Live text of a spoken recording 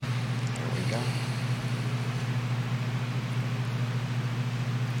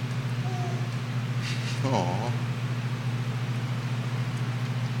Aww.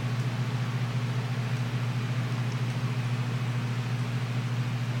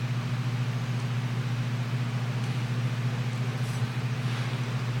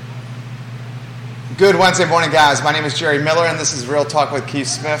 Good Wednesday morning, guys. My name is Jerry Miller, and this is Real Talk with Keith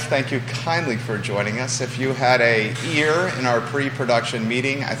Smith. Thank you kindly for joining us. If you had an ear in our pre-production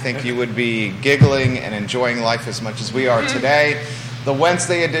meeting, I think you would be giggling and enjoying life as much as we are today. The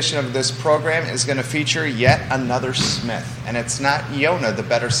Wednesday edition of this program is going to feature yet another Smith, and it's not Yonna, the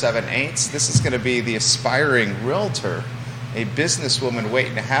better 7/8. This is going to be the aspiring realtor, a businesswoman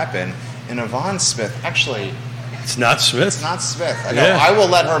waiting to happen, and Yvonne Smith. Actually, it's not Smith. It's not Smith. I know. Yeah. I will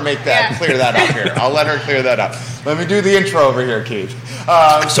let her clear that up here. I'll let her clear that up. Let me do the intro over here, Keith.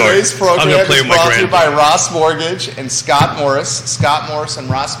 Today's program is brought to you by Ross Mortgage and Scott Morris. Scott Morris and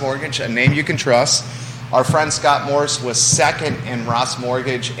Ross Mortgage, a name you can trust. Our friend Scott Morris was second in Ross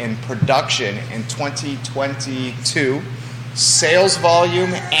Mortgage in production in 2022. Sales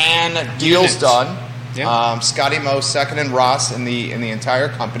volume and deals done. Yep. Scotty Moe, second in Ross in the entire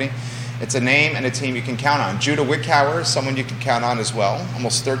company. It's a name and a team you can count on. Judah Wickhauer is someone you can count on as well.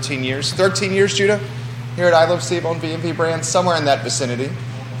 Almost 13 years. 13 years, Judah, here at I Love Steve-owned B&B brand, somewhere in that vicinity.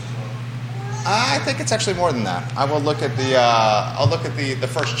 I think it's actually more than that. I will look at the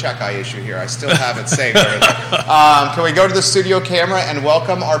first check I issue here. I still have it saved. Can we go to the studio camera and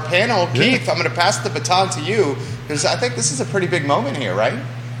welcome our panel? Keith, I'm going to pass the baton to you because I think this is a pretty big moment here, right?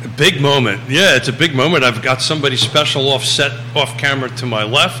 A big moment. Yeah, it's a big moment. I've got somebody special off camera to my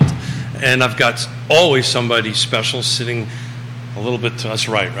left. And I've got always somebody special sitting a little bit to us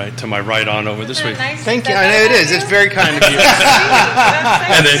right, to my right on over this way. Nice. Thank you. I know it is. It's very kind of you.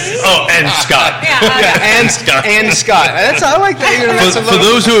 And then, and Scott. And Scott. I like that. For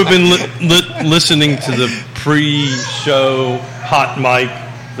those who have been listening to the pre-show hot mic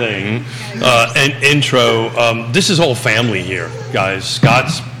thing and intro, this is all family here, guys.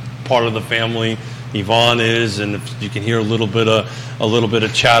 Scott's part of the family. Yvonne is, and if you can hear a little bit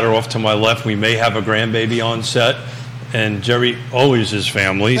of chatter off to my left, we may have a grandbaby on set. And Jerry always is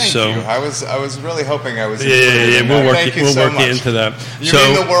family. Thank you. I was really hoping I was. Yeah. We'll work you into that. You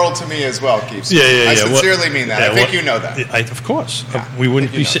mean the world to me as well, Keith. Yeah. I sincerely mean that. I think you know that. Of course. Yeah, we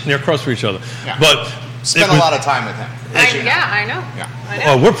wouldn't be sitting there across from each other. Yeah. But spent a lot of time with him. I know.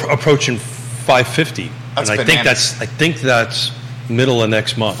 Oh, we're approaching 550. That's and bananas. I think that's middle of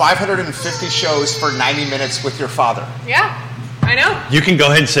next month. 550 shows for 90 minutes with your father. Yeah, I know. You can go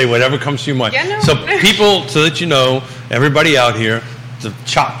ahead and say whatever comes to your mind. Yeah, no. So people, so that you know, everybody out here, the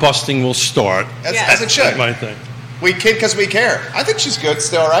chop busting will start. As it should. That's my thing. We kid because we care. I think she's good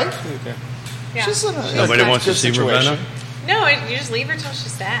still, right? Yeah. She's in a Nobody wants to see Ravenna? No, you just leave her till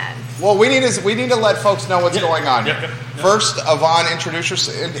she's sad. Well, we need to let folks know what's going on here. First, Yvonne,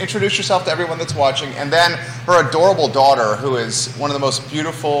 introduce yourself to everyone that's watching, and then her adorable daughter, who is one of the most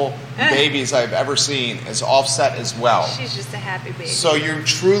beautiful babies I've ever seen, is offset as well. She's just a happy baby. So you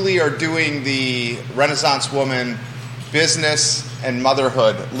truly are doing the Renaissance woman business and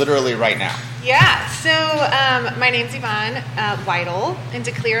motherhood literally right now. Yeah, so my name's Yvonne Wiedle, and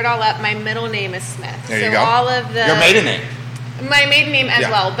to clear it all up, my middle name is Smith. There you go. Your maiden name. My maiden name as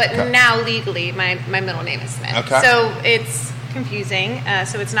well, but now legally my middle name is Smith. Okay. So it's confusing.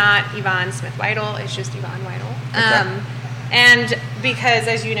 So it's not Yvonne Smith Wiedle, it's just Yvonne Wiedle. And because,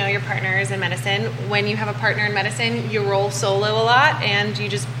 as you know, your partner is in medicine, when you have a partner in medicine, you roll solo a lot, and you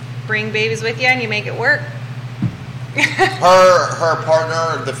just bring babies with you, and you make it work. Her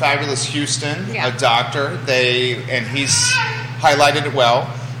partner, the fabulous Houston, a doctor, and he's highlighted it well,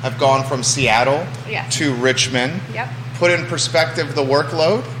 have gone from Seattle to Richmond. Yep. Put in perspective the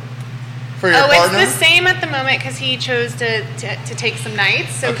workload for your partner? It's the same at the moment because he chose to take some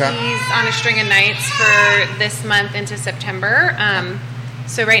nights. So he's on a string of nights for this month into September.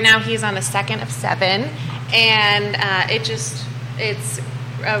 So right now he's on the second of 7. And it's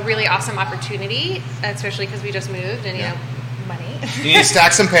a really awesome opportunity, especially because we just moved and, you know, money. You need to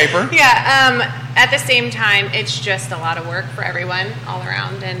stack some paper. At the same time, it's just a lot of work for everyone all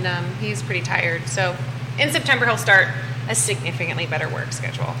around. And he's pretty tired. So in September, he'll start a significantly better work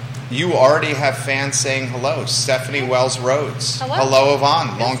schedule. You already have fans saying hello. Stephanie Wells Rhodes. Hello,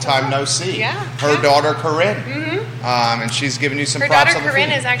 Yvonne. Long time no see. Her daughter, Corinne. And she's giving you some props on the Her daughter,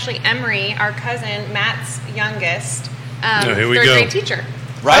 Corinne, is actually Emery, our cousin, Matt's youngest, here we third go. grade teacher.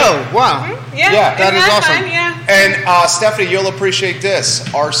 Right? Oh, wow. Yeah, that is awesome. Fun? And Stephanie, you'll appreciate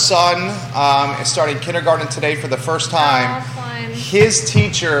this. Our son is starting kindergarten today for the first time. Oh, fun. His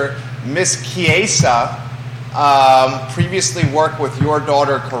teacher, Miss Chiesa, previously worked with your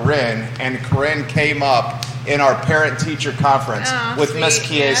daughter, Corinne, and Corinne came up in our parent-teacher conference with Miss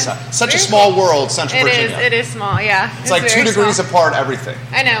Chiesa. Yeah. Such a small world, Central Virginia. It is small, yeah. It's like 2 degrees apart, everything.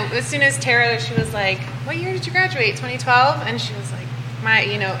 I know. As soon as Tara, she was like, what year did you graduate? 2012? And she was like,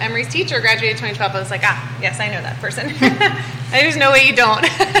 Emery's teacher graduated 2012. I was like, yes, I know that person. There's no way you don't.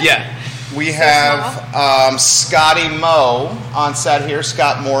 Yeah. We have Scotty Moe on set here,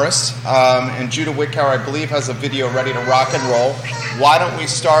 Scott Morris, and Judah Whitcower, I believe, has a video ready to rock and roll. Why don't we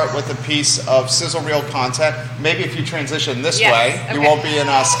start with a piece of sizzle reel content? Maybe if you transition this way, you won't be in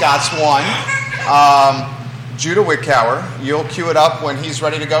Scott's one. Judah Whitcower, you'll cue it up when he's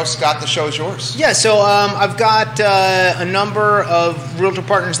ready to go. Scott, the show is yours. Yeah, so I've got a number of realtor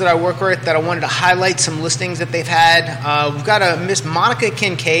partners that I work with that I wanted to highlight some listings that they've had. We've got a Miss Monica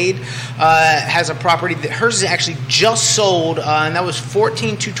Kincaid has a property that hers is actually just sold, and that was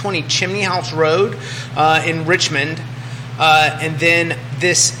 14220 Chimney House Road in Richmond. And then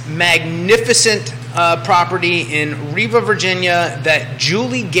this magnificent property in Riva, Virginia that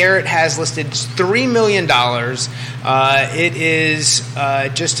Julie Garrett has listed $3 million. It is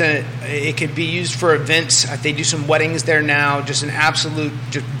it could be used for events. They do some weddings there now. Just an absolute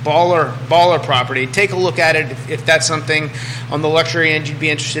baller property. Take a look at it if that's something on the luxury end you'd be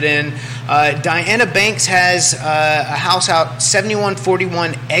interested in. Diana Banks has a house out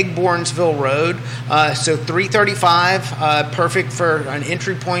 7141 Eggbornsville Road. So 335, perfect for an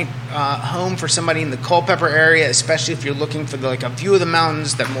entry point home for somebody in the Culpeper area, especially if you're looking for a view of the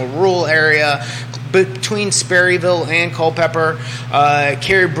mountains, that more rural area between Sperryville and Culpeper.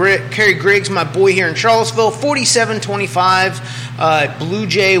 Kerry Griggs, my boy here in Charlottesville, 4725 Blue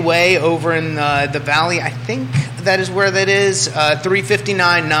Jay Way over in the valley. I think that is where that is,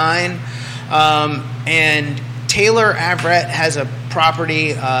 359.9. And Taylor Averett has a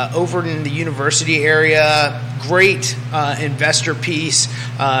property over in the university area. Great investor piece,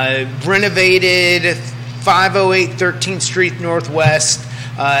 renovated, 508 13th Street Northwest,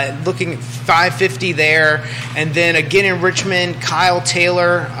 looking at 550 there. And then again in Richmond, Kyle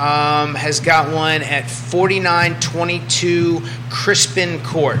Taylor has got one at 4922 Crispin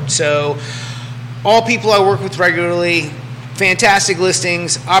Court. So all people I work with regularly. Fantastic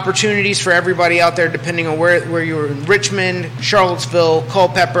listings, opportunities for everybody out there, depending on where you're in Richmond, Charlottesville,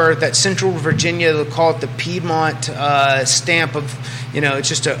 Culpeper, that Central Virginia, they'll call it the Piedmont stamp of, it's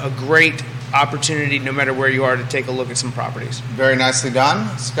just a great opportunity no matter where you are to take a look at some properties. Very nicely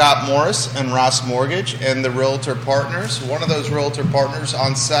done. Scott Morris and Ross Mortgage and the Realtor Partners. One of those Realtor Partners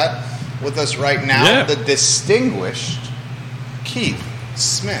on set with us right now, the distinguished Keith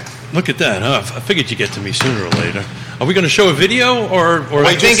Smith. Look at that, huh? I figured you'd get to me sooner or later. Are we going to show a video or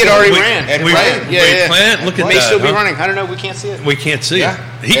I think it already ran. We ran. Look at that. It may still be running. I don't know. We can't see it. We can't see it.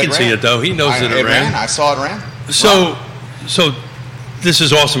 He can see it though. He knows that it ran. I saw it ran. So this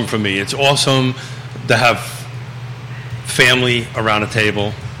is awesome for me. It's awesome to have family around a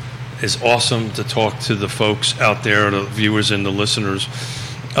table. It's awesome to talk to the folks out there, the viewers and the listeners.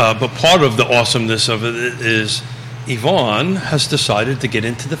 But part of the awesomeness of it is Yvonne has decided to get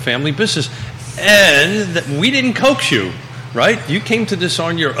into the family business. And we didn't coax you, right? You came to this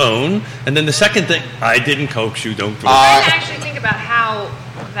on your own. And then the second thing, I didn't coax you, don't throw I didn't actually think about how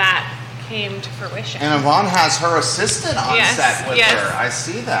that came to fruition. And Yvonne has her assistant on set with her. I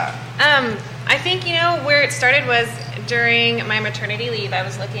see that. I think, where it started was during my maternity leave. I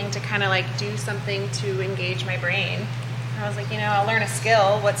was looking to kind of do something to engage my brain. I was like, I'll learn a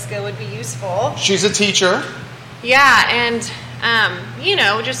skill. What skill would be useful? She's a teacher. Yeah, and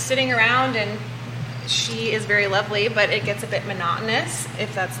just sitting around, and she is very lovely, but it gets a bit monotonous,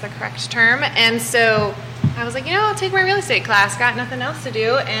 if that's the correct term. And so I was like, I'll take my real estate class, got nothing else to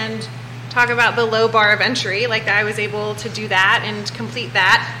do, and talk about the low bar of entry. I was able to do that and complete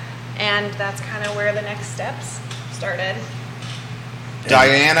that, and that's kind of where the next steps started.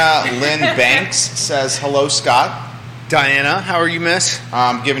 Diana Lynn Banks says, hello, Scott. Diana, how are you, miss?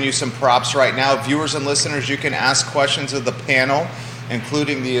 I'm giving you some props right now. Viewers and listeners, you can ask questions of the panel,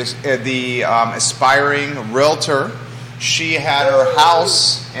 including the aspiring realtor. She had her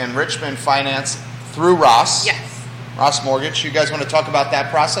house in Richmond financed through Ross. Yes. Ross Mortgage. You guys want to talk about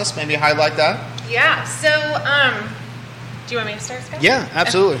that process? Maybe highlight that? Yeah. So, do you want me to start, Scott? Yeah,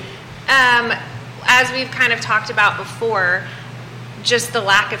 absolutely. As we've kind of talked about before, just the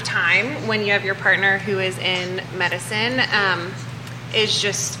lack of time when you have your partner who is in medicine is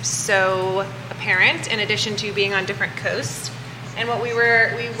just so apparent, in addition to being on different coasts. And we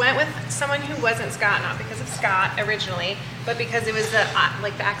went with someone who wasn't Scott, not because of Scott originally, but because it was the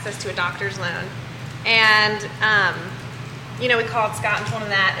access to a doctor's loan. And we called Scott and told him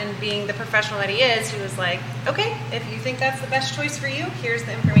that, and being the professional that he is, he was like, okay, if you think that's the best choice for you, here's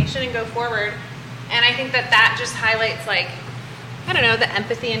the information and go forward. And I think that just highlights, like, I don't know, the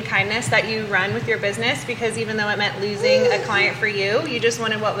empathy and kindness that you run with your business, because even though it meant losing a client for you, you just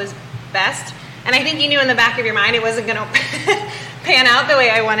wanted what was best. And I think you knew in the back of your mind it wasn't going to pan out the way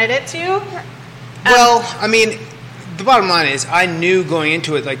I wanted it to. Well, I mean, the bottom line is I knew going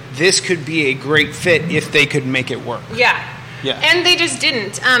into it, like, this could be a great fit if they could make it work. Yeah. And they just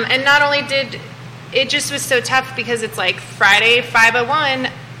didn't. And not only did it just was so tough because it's like Friday, 5:01,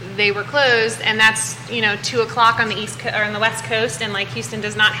 they were closed, and that's 2:00 on the on the West Coast, and like Houston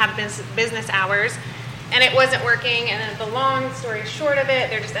does not have business hours, and it wasn't working. And then the long story short of it,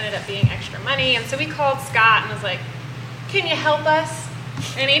 there just ended up being extra money, and so we called Scott and was like, "Can you help us?"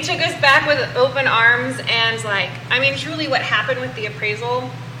 And he took us back with open arms, and like, I mean, truly, what happened with the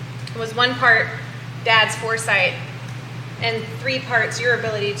appraisal was one part Dad's foresight, and 3 parts your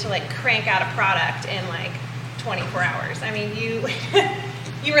ability to like crank out a product in like 24 hours. I mean, you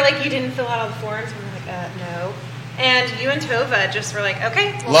you were like, you didn't fill out all the forms. And we're like, no. And you and Tova just were like,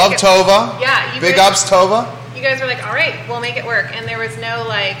 okay. Love Tova. Yeah. Big ups, Tova. You guys were like, all right, we'll make it work. And there was no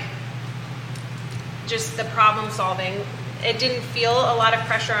like, just the problem solving. It didn't feel a lot of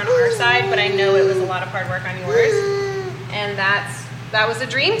pressure on our side, but I know it was a lot of hard work on yours. And that was a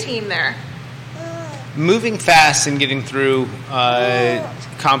dream team there. Moving fast and getting through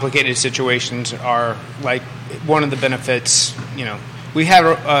complicated situations are like one of the benefits. We had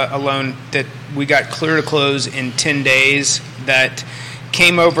a loan that we got clear to close in 10 days that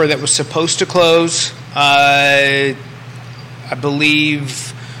came over that was supposed to close, I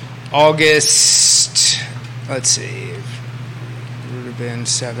believe, August, let's see, been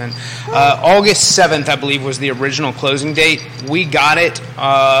 7. August 7th, I believe, was the original closing date. We got it,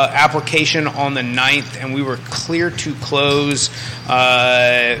 application on the 9th, and we were clear to close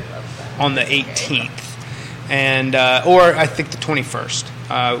on the 18th, and or I think the 21st.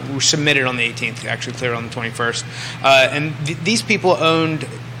 We submitted on the 18th, actually cleared on the 21st. And these people owned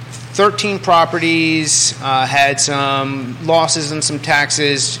 13 properties, had some losses and some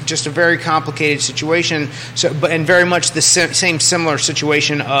taxes, just a very complicated situation. And very much the same similar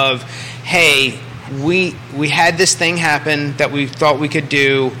situation of, hey, we had this thing happen that we thought we could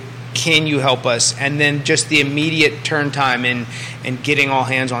do. Can you help us? And then just the immediate turn time and getting all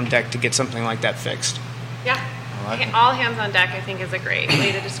hands on deck to get something like that fixed. Yeah, all hands on deck, I think, is a great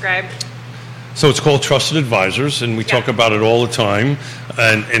way to describe. So it's called Trusted Advisors, and we talk about it all the time.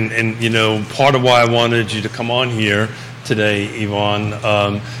 And part of why I wanted you to come on here today,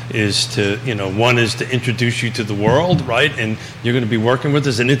 Yvonne, is to, one is to introduce you to the world, right? And you're going to be working with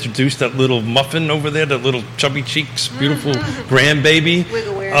us and introduce that little muffin over there, that little chubby cheeks, beautiful grandbaby.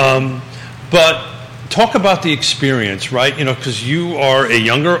 But talk about the experience, right? Because you are a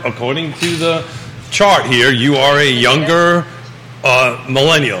younger, according to the chart here, you are a younger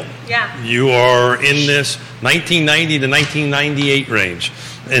millennial. Yeah. You are in this 1990 to 1998 range.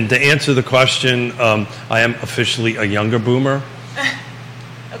 And to answer the question, I am officially a younger boomer.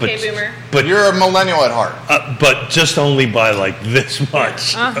 Okay, boomer. But you're a millennial at heart. But just only by like this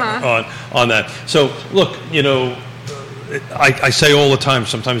much on that. So look, I say all the time,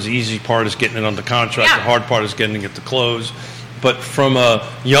 sometimes the easy part is getting it under contract. Yeah. The hard part is getting it to close. But from a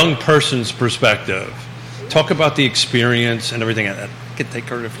young person's perspective, talk about the experience and everything. I can take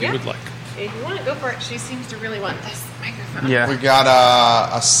her if you would like. If you want to go for it, she seems to really want this microphone. Yeah. We got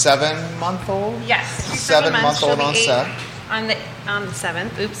a 7-month-old. Yes. 7-month-old on set. On the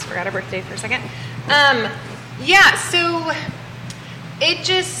 7th. Oops, forgot her birthday for a second. So it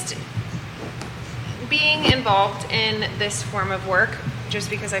just, being involved in this form of work,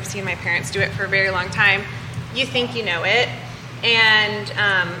 just because I've seen my parents do it for a very long time, you think you know it. And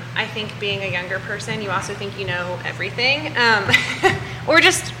I think being a younger person, you also think you know everything. Or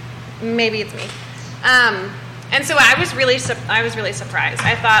just, maybe it's me. And so I was really surprised.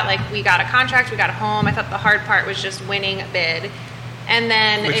 I thought, like, we got a contract, we got a home. I thought the hard part was just winning a bid. And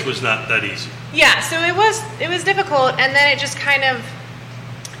then Which was not that easy. Yeah, so it was difficult. And then it just kind of,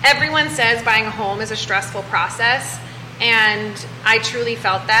 everyone says buying a home is a stressful process. And I truly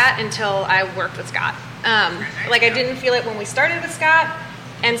felt that until I worked with Scott. I didn't feel it when we started with Scott,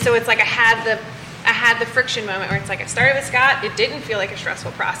 and so it's like I had the friction moment where it's like I started with Scott, it didn't feel like a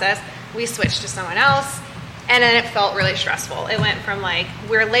stressful process. We switched to someone else, and then it felt really stressful. It went from like,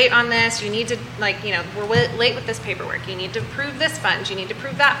 we're late on this, you need to we're late with this paperwork, you need to prove this fund, you need to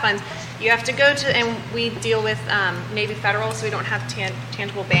prove that fund, you have to go to, and we deal with Navy Federal, so we don't have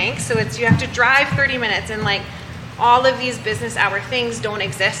tangible banks, so it's you have to drive 30 minutes, and like all of these business hour things don't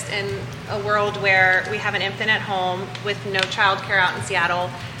exist in a world where we have an infant at home with no childcare out in Seattle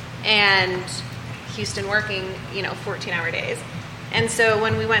and Houston working, 14-hour days. And so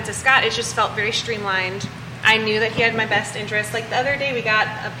when we went to Scott, it just felt very streamlined. I knew that he had my best interest. Like the other day, we got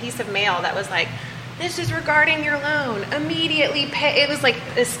a piece of mail that was like, "This is regarding your loan. Immediately pay." It was like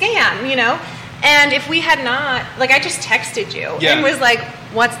a scam, you know? And if we had not, like I just texted you and was like,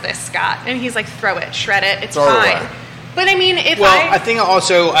 "What's this, Scott?" And he's like, "Throw it, shred it, it's fine." But I mean, I think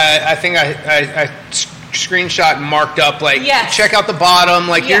also, I screenshot and marked up, like, check out the bottom,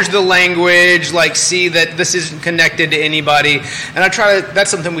 like, here's the language, like, see that this isn't connected to anybody. And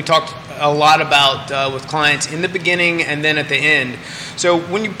that's something we talked a lot about with clients in the beginning and then at the end. So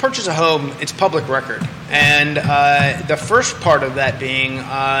when you purchase a home, it's public record. And the first part of that being,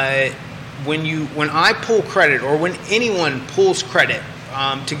 when I pull credit, or when anyone pulls credit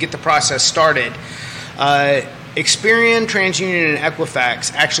to get the process started, Experian, TransUnion, and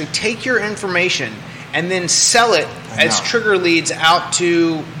Equifax actually take your information and then sell it as trigger leads out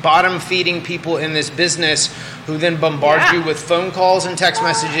to bottom-feeding people in this business, who then bombard you with phone calls and text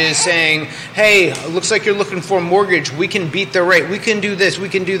messages saying, "Hey, it looks like you're looking for a mortgage. We can beat the rate. We can do this. We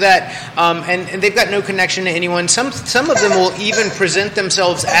can do that." And they've got no connection to anyone. Some of them will even present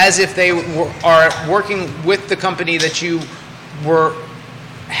themselves as if they are working with the company that you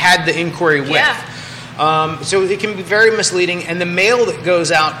had the inquiry with. So it can be very misleading, and the mail that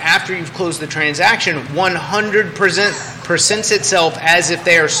goes out after you've closed the transaction 100% presents itself as if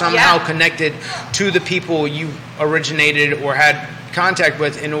they are somehow connected to the people you originated or had contact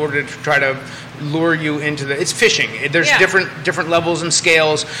with in order to try to lure you into it's phishing. There's different levels and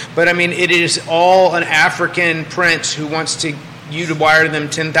scales, but I mean, it is all an African prince who wants you to wire them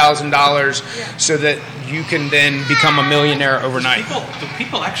 $10,000 so that you can then become a millionaire overnight. Do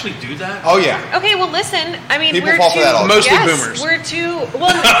people actually do that? Oh, yeah. Okay, well, listen. I mean, people fall for that all the Mostly time. boomers. We're too...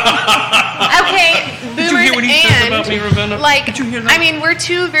 Well, okay, boomers. Did you hear what he said about me, Ravenna? Like, did you hear that? I mean, we're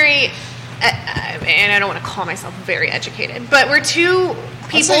too very... and I don't want to call myself very educated, but we're two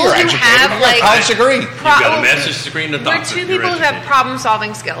people who have, like... college degree. You've got a master's degree and a doctorate. We're two people who have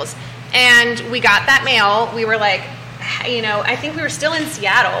problem-solving skills. And we got that mail. We were like... You know, I think we were still in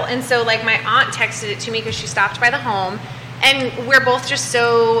Seattle, and so like my aunt texted it to me because she stopped by the home, and we're both just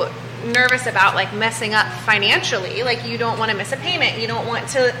so nervous about like messing up financially. Like, you don't want to miss a payment, you don't want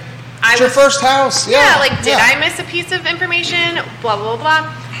to. It's your first house, did I miss a piece of information? Blah blah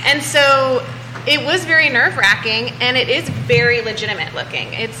blah. And so it was very nerve-wracking, and it is very legitimate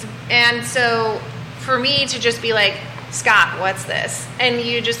looking. And so for me to just be like, "Scott, what's this?" and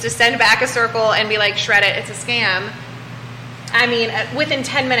you just to send back a circle and be like, "Shred it, it's a scam." I mean, within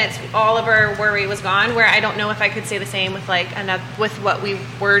 10 minutes, all of our worry was gone. Where I don't know if I could say the same with like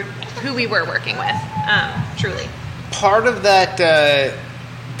who we were working with. Truly, part of that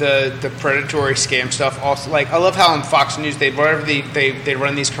the predatory scam stuff. Also, like, I love how on Fox News they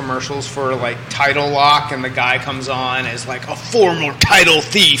run these commercials for like title lock, and the guy comes on as like a former title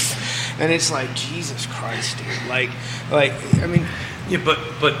thief, and it's like, Jesus Christ, dude. Like I mean. Yeah,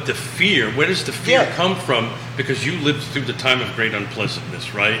 but the fear, where does the fear come from? Because you lived through the time of great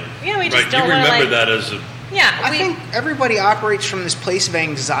unpleasantness, right? Yeah, we just don't you remember like, that as a... Yeah. I think everybody operates from this place of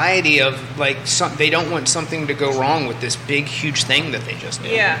anxiety of, like, they don't want something to go wrong with this big, huge thing that they just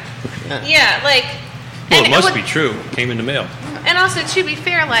did. Yeah, like... Well, it must be true. It came in the mail. And also, to be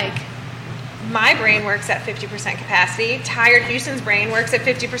fair, like, my brain works at 50% capacity. Tired Houston's brain works at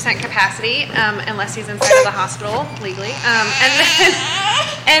 50% capacity, unless he's inside of the hospital legally.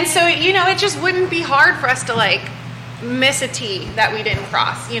 And so, you know, it just wouldn't be hard for us to like miss a T that we didn't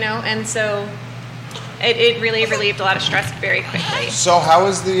cross, you know. And so, it really relieved a lot of stress very quickly. So,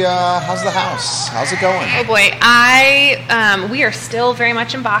 how's the house? How's it going? Oh boy, we are still very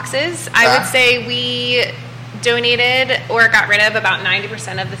much in boxes. I would say we donated or got rid of about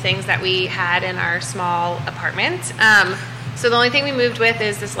 90% of the things that we had in our small apartment. So the only thing we moved with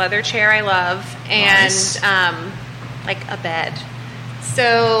is this leather chair I love and like a bed.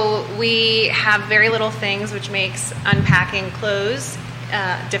 So we have very little things, which makes unpacking clothes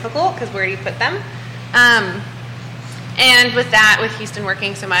difficult because where do you put them? And with that, with Houston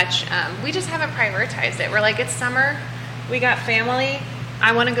working so much, we just haven't prioritized it. We're like, it's summer, we got family,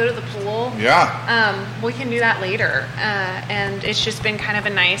 I want to go to the pool. Yeah. We can do that later. And it's just been kind of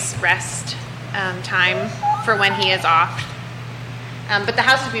a nice rest time for when he is off. But the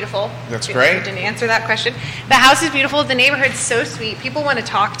house is beautiful. That's great. I didn't answer that question. The house is beautiful. The neighborhood's so sweet. People want to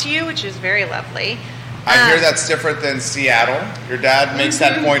talk to you, which is very lovely. I hear that's different than Seattle. Your dad makes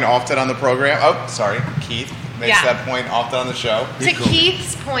that point often on the program. Oh, sorry, Keith makes that point often on the show.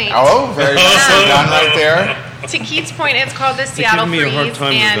 Keith's point. Oh, very nicely done right there. To Keith's point, it's called the Seattle Freeze,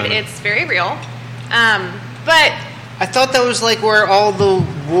 and it's very real. But I thought that was like where all the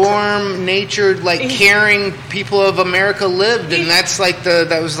warm-natured, like caring people of America lived, and that's like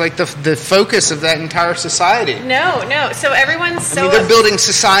that was like the focus of that entire society. No. So everyone's so. I mean, they're building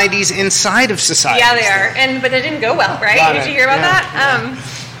societies inside of societies. Yeah, they are, but it didn't go well, right? Did you hear about that?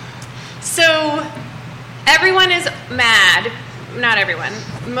 So everyone is mad. Not everyone.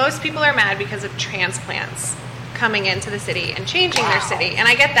 Most people are mad because of transplants coming into the city and changing their city, and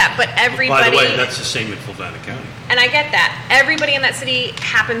I get that, but everybody... By the way, that's the same in Fulton County. And I get that. Everybody in that city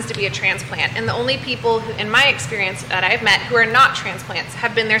happens to be a transplant, and the only people who, in my experience that I've met who are not transplants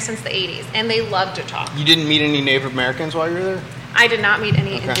have been there since the 80s, and they love to talk. You didn't meet any Native Americans while you were there? I did not meet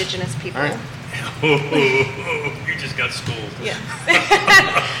any indigenous people. All right. You just got schooled. Yeah.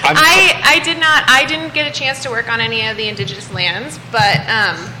 I didn't get a chance to work on any of the indigenous lands, but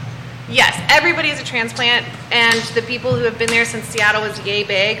yes, everybody's a transplant, and the people who have been there since Seattle was yay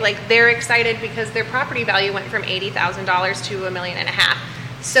big, like they're excited because their property value went from $80,000 to $1.5 million.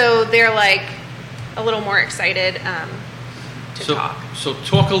 So they're like a little more excited to talk. So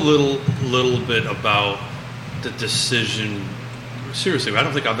talk a little bit about the decision. Seriously, I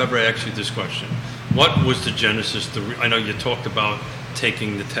don't think I've ever asked you this question. What was the genesis? I know you talked about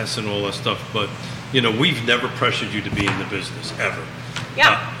taking the test and all that stuff, but we've never pressured you to be in the business ever.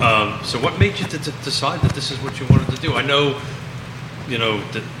 Yeah. So what made you decide that this is what you wanted to do? I know,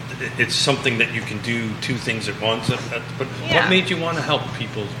 that it's something that you can do two things at once. But what made you want to help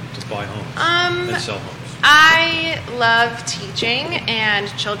people to buy homes and sell homes? I love teaching,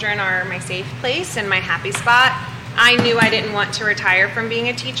 and children are my safe place and my happy spot. I knew I didn't want to retire from being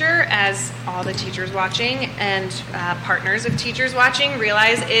a teacher, as all the teachers watching and partners of teachers watching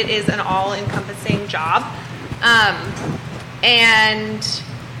realize it is an all-encompassing job. And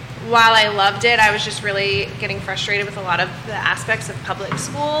while I loved it, I was just really getting frustrated with a lot of the aspects of public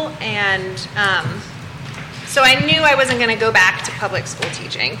school. And so I knew I wasn't going to go back to public school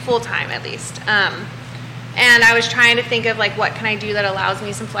teaching, full-time at least. And I was trying to think of, like, what can I do that allows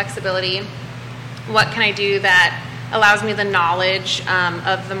me some flexibility? What can I do that allows me the knowledge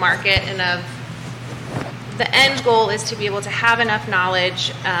of the market, and of the end goal is to be able to have enough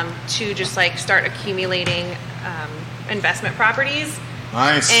knowledge to just like start accumulating investment properties.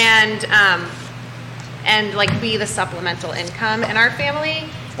 Nice. And like be the supplemental income in our family.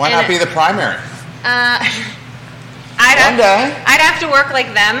 Why not be the primary? I'd have to work like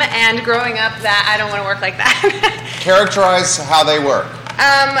them, and growing up, that I don't want to work like that. Characterize how they work.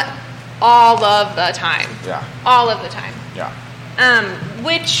 All of the time. Yeah. All of the time. Yeah.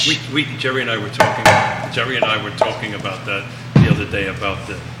 Which Jerry and I were talking about that the other day, about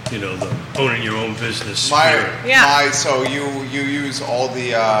the owning your own business. So you use all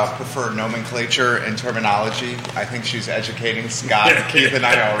the preferred nomenclature and terminology. I think she's educating Scott, Keith, and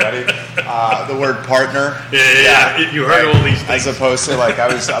I already. The word partner. Yeah. You heard all these things. As opposed to, like, I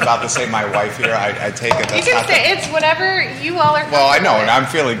was about to say my wife here. I take it. That's you can say it's whatever you all are. Well, I know, and I'm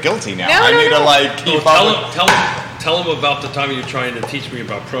feeling guilty now. I need to keep up. Tell them about the time you're trying to teach me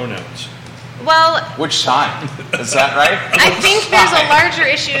about pronouns. Well, which time? Is that right? I think there's a larger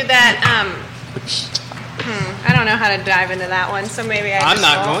issue that I don't know how to dive into that one, so maybe I'm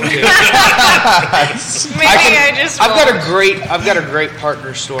not going to. I've got a great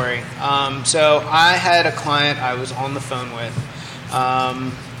partner story. So I had a client I was on the phone with,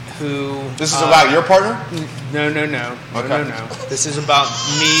 who. This is about your partner? No. Okay. No. This is about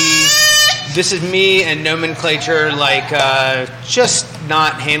me. This is me and nomenclature, like just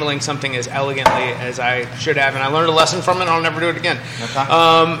not handling something as elegantly as I should have, and I learned a lesson from it. I'll never do it again. Okay.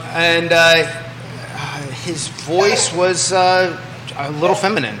 His voice was a little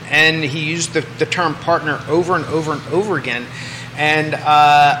feminine, and he used the term partner over and over and over again. And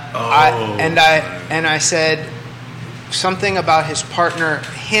I said something about his partner,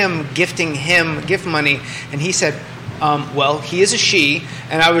 him gifting him gift money, and he said, "Well, he is a she,"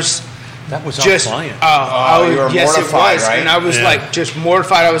 and I was. That was just, our client. You were yes, mortified, it was, right? and I was like just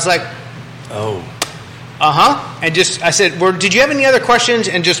mortified. I was like, and just I said, "Well, did you have any other questions?"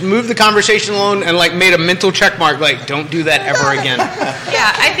 And just moved the conversation along, and like made a mental check mark, like, "Don't do that ever again."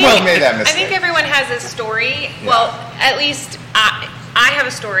 Yeah, I think everyone has a story. Yeah. Well, at least I have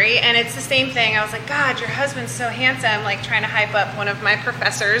a story, and it's the same thing. I was like, "God, your husband's so handsome," like trying to hype up one of my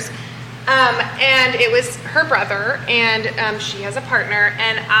professors. And it was her brother, and she has a partner,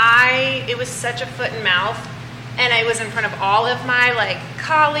 and it was such a foot and mouth, and I was in front of all of my like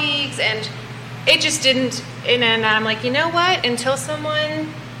colleagues, and it just didn't. And then I'm like, you know what? Until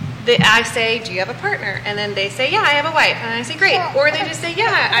I say, "Do you have a partner?" And then they say, "Yeah, I have a wife," and I say, "Great," or they just say,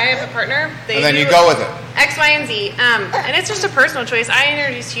 "Yeah, I have a partner." And then you go with it. X, Y, and Z. And it's just a personal choice. I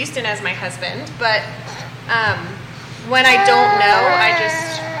introduced Houston as my husband, but when I don't know, I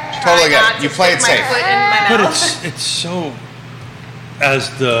just totally get it. You play it safe. My foot in my but mouth. it's so, as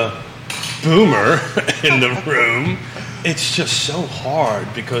the boomer in the room, it's just so hard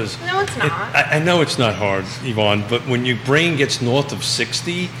because... No, it's not. I know it's not hard, Yvonne, but when your brain gets north of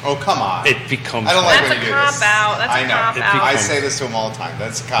 60... Oh, come on. It becomes I don't hard. like when you do this. That's a cop out. I say this to him all the time.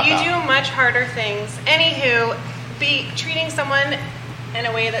 That's a cop out. You do much harder things. Anywho, treating someone in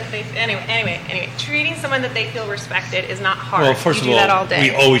a way that they... Anyway, treating someone that they feel respected is not hard. Well, first you of do all, that all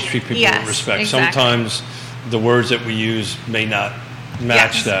day. we always treat people with respect. Exactly. Sometimes the words that we use may not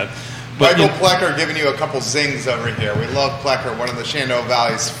match that. But Michael Plecker giving you a couple zings over here. We love Plecker, one of the Shenandoah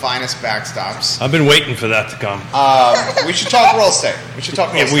Valley's finest backstops. I've been waiting for that to come. We should talk real estate. We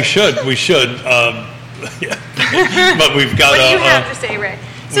should. But we've got. What do you have to say, Ray?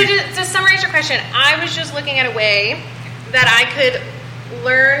 So to summarize your question, I was just looking at a way that I could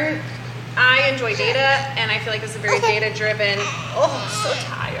learn. I enjoy data, and I feel like this is a very data-driven. Oh, so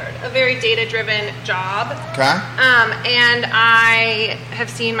tired. A very data-driven job. Okay. And I have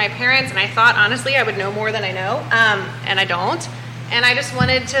seen my parents, and I thought honestly I would know more than I know, and I don't. And I just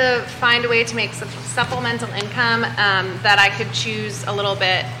wanted to find a way to make some supplemental income that I could choose a little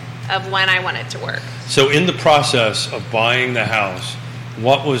bit of when I wanted to work. So in the process of buying the house,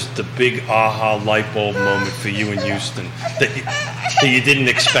 what was the big aha light bulb moment for you in Houston that you didn't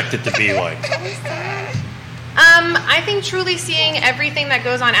expect it to be like? I think truly seeing everything that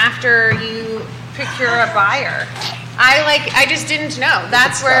goes on after you procure a buyer. I just didn't know.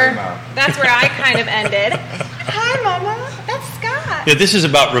 That's where I kind of ended. Hi, Mama. That's Scott. Yeah, this is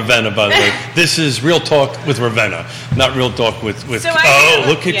about Ravenna, by the way. This is Real Talk with Ravenna, not Real Talk with look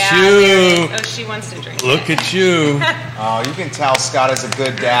at you. Oh, she wants to drink. Look at you. Oh, you can tell Scott is a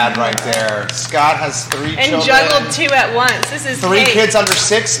good dad right there. Scott has 3 children. And juggled 2 at once. This is 3 kids under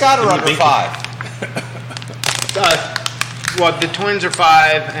 6, Scott, or under 5? Well, the twins are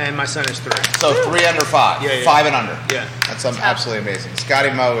 5, and my son is 3. So 3 under 5. Yeah. 5 and under. Yeah. That's absolutely amazing.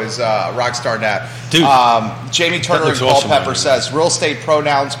 Scotty Moe is a rock star dad. Dude. Jamie Turner and Paul Pepper says, real estate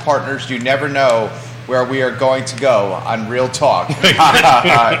pronouns partners, you never know where we are going to go on Real Talk.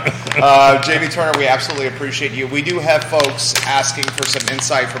 Jamie Turner, we absolutely appreciate you. We do have folks asking for some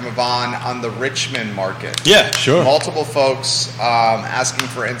insight from Yvonne on the Richmond market. Yeah, sure. Multiple folks asking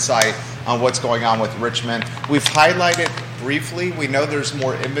for insight on what's going on with Richmond. We've highlighted briefly. We know there's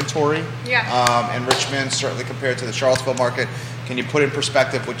more inventory in Richmond, certainly compared to the Charlottesville market. Can you put in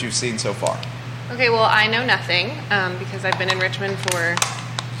perspective what you've seen so far? Okay, well, I know nothing because I've been in Richmond for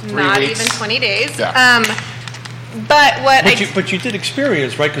 3 not weeks. even 20 days. Yeah. But you did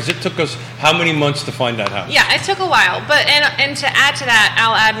experience, right? Because it took us how many months to find that house? Yeah, it took a while. But and to add to that,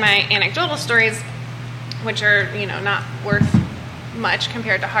 I'll add my anecdotal stories, which are not worth much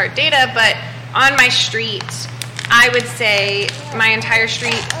compared to hard data. But on my street, I would say my entire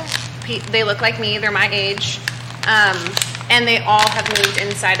street, they look like me. They're my age. And they all have moved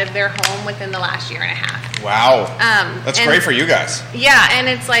inside of their home within the last year and a half. Wow. That's great for you guys. Yeah, and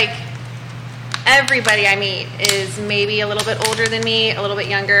it's like everybody I meet is maybe a little bit older than me, a little bit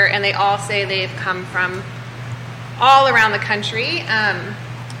younger, and they all say they've come from all around the country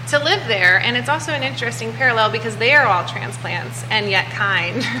to live there. And it's also an interesting parallel because they are all transplants and yet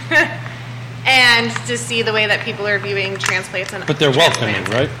kind. And to see the way that people are viewing transplants. But they're welcoming,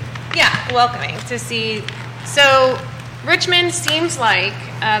 right? Yeah, welcoming to see. So Richmond seems like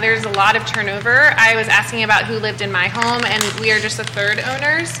there's a lot of turnover. I was asking about who lived in my home, and we are just the 3rd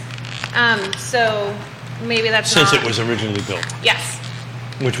owners. So maybe that's since it was originally built. Yes.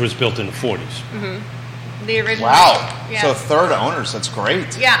 Which was built in the 40s. Mm-hmm. The original. Wow. Yeah. So 3rd owners, that's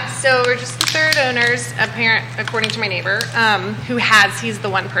great. Yeah. So we're just the 3rd owners, according to my neighbor, he's the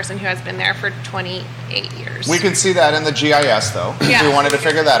one person who has been there for 28 years. We can see that in the GIS, though. Yeah. We wanted to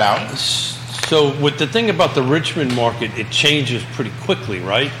figure that out. So with the thing about the Richmond market, it changes pretty quickly,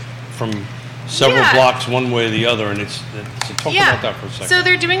 right? From several blocks one way or the other, and so talk about that for a second. So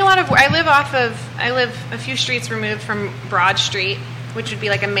they're doing a lot of work. I live a few streets removed from Broad Street, which would be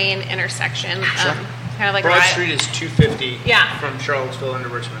like a main intersection. Sure. Kind of like Broad Street is 250 Yeah. from Charlottesville into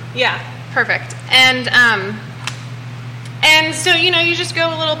Richmond. Yeah, perfect. And so you just go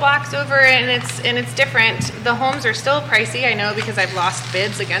a little blocks over, and it's different. The homes are still pricey, I know, because I've lost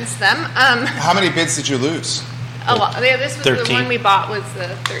bids against them. How many bids did you lose? A lot. This was 13. the one we bought was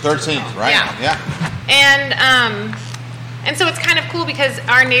the 13th home. Right? Yeah. And so it's kind of cool because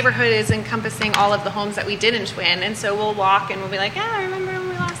our neighborhood is encompassing all of the homes that we didn't win, and so we'll walk and we'll be like, I remember when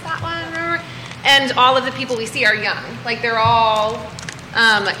we lost that one. Remember? And all of the people we see are young. Like they're all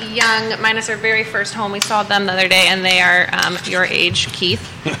young, minus our very first home. We saw them the other day, and they are your age, Keith.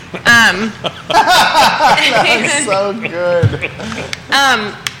 That's so good.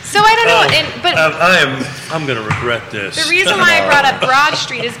 So I don't know, but I'm going to regret this. The reason why I brought up Broad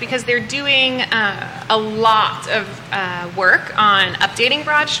Street is because they're doing a lot of work on updating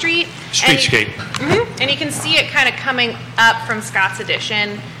Broad Street. Streetscape. And you can see it kind of coming up from Scott's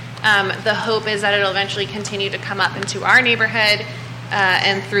Addition. The hope is that it'll eventually continue to come up into our neighborhood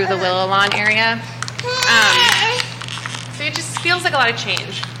and through the Willow Lawn area. So it just feels like a lot of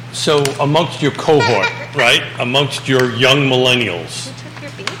change. So amongst your cohort, right, amongst your young millennials,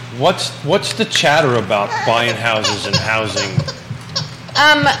 what's the chatter about buying houses and housing?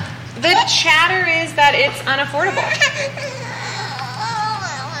 The chatter is that it's unaffordable.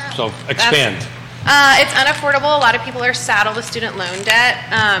 So expand. It's unaffordable. A lot of people are saddled with student loan debt.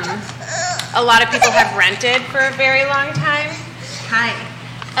 A lot of people have rented for a very long time. Hi.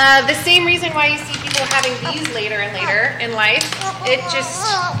 The same reason why you see people having these later and later in life. It just,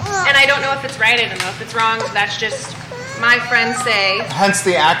 and I don't know if it's right, I don't know if it's wrong. That's just my friends say. Hence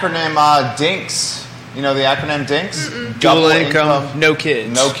the acronym DINKS. You know the acronym DINKS? Dual income, no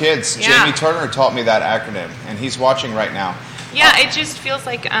kids. No kids. Yeah. Jamie Turner taught me that acronym, and he's watching right now. Yeah, it just feels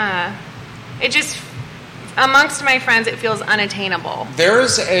like, amongst my friends, it feels unattainable. There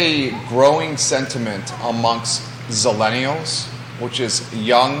is a growing sentiment amongst Zillennials, which is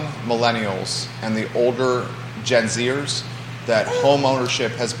young millennials and the older Gen Zers, that home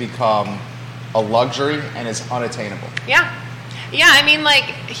ownership has become a luxury and is unattainable. Yeah. Yeah, I mean, like,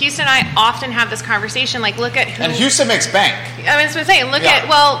 Houston and I often have this conversation, like, look at who... And Houston makes bank. I mean, that's what I'm saying. Look at,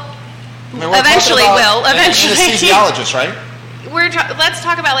 eventually will. Eventually. Anesthesiologist, right? Let's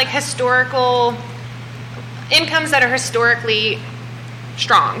talk about, like, historical... incomes that are historically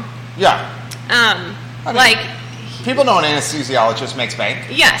strong. Yeah. People know an anesthesiologist makes bank.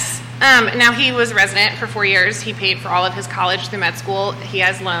 Yes. Now, he was a resident for 4 years. He paid for all of his college through med school. He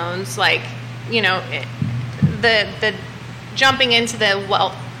has loans. Like, you know, the jumping into the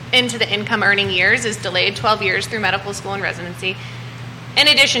income earning years is delayed 12 years through medical school and residency. In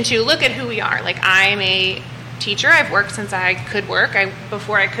addition to, look at who we are. Like, I'm a teacher. I've worked since I could work.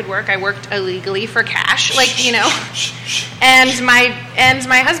 Before I could work, I worked illegally for cash. Like, you know. And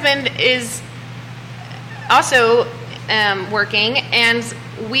my husband is also working, and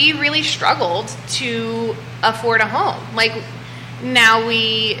we really struggled to afford a home. Like, now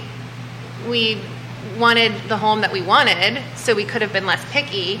we wanted the home that we wanted, so we could have been less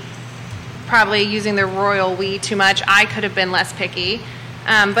picky. Probably using the royal we too much. I could have been less picky.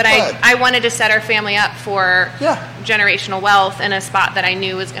 But I wanted to set our family up for generational wealth in a spot that I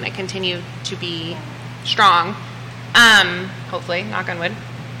knew was going to continue to be strong. Hopefully, knock on wood.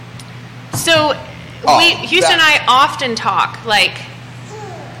 So Houston and I often talk, like,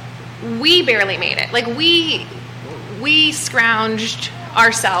 we barely made it. Like, we scrounged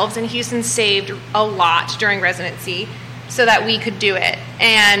ourselves, and Houston saved a lot during residency so that we could do it.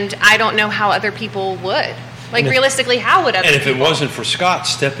 And I don't know how other people would. Like, realistically, how would other people? And if it wasn't for Scott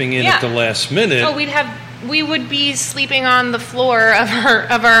stepping in at the last minute... Oh, we would be sleeping on the floor of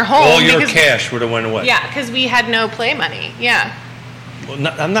our home. All your cash would have went away. Yeah, because we had no play money. Yeah. Well,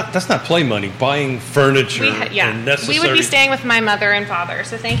 that's not play money. Buying furniture and necessary... We would be staying with my mother and father,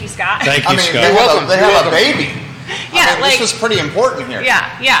 so thank you, Scott. Thank you, Scott. They have a baby. Yeah, this was pretty important here.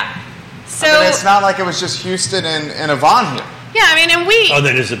 Yeah. So it's not like it was just Houston and Yvonne here. Yeah, I mean, and we... Oh,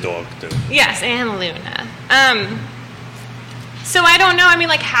 there is a dog, too. Yes, and Luna. So I don't know. I mean,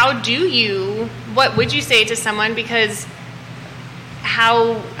 like, what would you say to someone? Because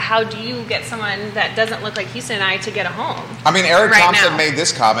how do you get someone that doesn't look like Houston and I to get a home? I mean, Eric Thompson made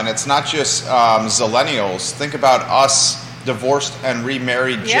this comment. It's not just Zillennials. Think about us divorced and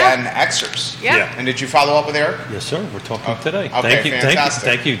remarried Gen Xers. Yeah. And did you follow up with Eric? Yes, sir. We're talking today. Okay, fantastic.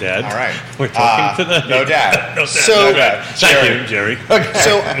 Thank you, Dad. All right. We're talking today. No dad. No dad. So, no dad. Thank you, Jerry. Okay.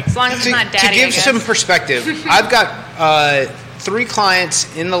 So, as long as it's not daddy, to give some perspective, I've got 3 clients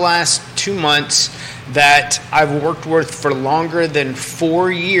in the last 2 months that I've worked with for longer than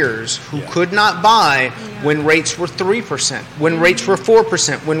 4 years who could not buy when rates were 3%, when rates were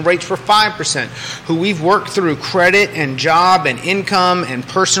 4%, when rates were 5%, who we've worked through credit and job and income and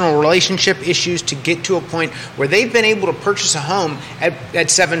personal relationship issues to get to a point where they've been able to purchase a home at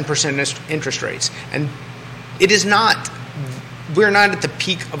 7% interest rates. And it is not... We're not at the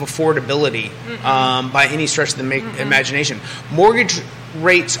peak of affordability by any stretch of the imagination. Mortgage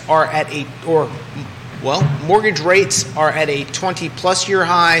rates are at Well, mortgage rates are at a 20-plus year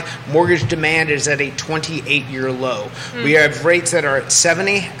high. Mortgage demand is at a 28-year low. We have rates that are at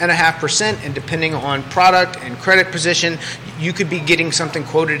 70.5%, and depending on product and credit position, you could be getting something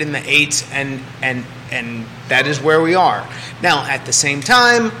quoted in the 8s, and that is where we are. Now, at the same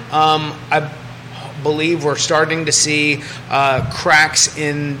time, I believe we're starting to see cracks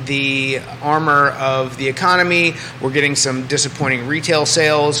in the armor of the economy. We're getting some disappointing retail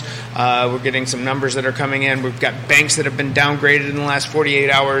sales. We're getting some numbers that are coming in. We've got banks that have been downgraded in the last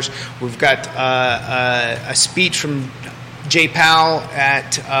 48 hours. We've got a speech from Jay Powell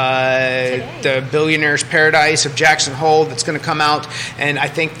at the Billionaire's Paradise of Jackson Hole that's going to come out, and I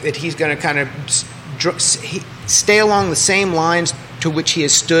think that he's going to kind of stay along the same lines to which he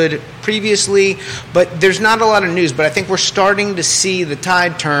has stood previously, but there's not a lot of news. But I think we're starting to see the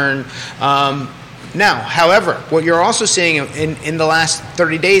tide turn now. However, what you're also seeing in the last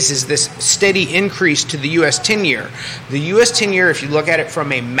 30 days is this steady increase to the U.S. 10-year. The U.S. 10-year, if you look at it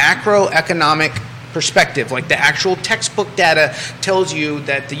from a macroeconomic perspective, like the actual textbook data tells you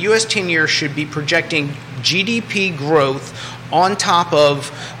that the U.S. 10-year should be projecting GDP growth on top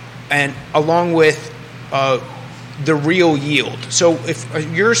of and along with the real yield. So if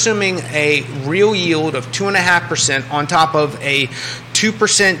you're assuming a real yield of 2.5% on top of a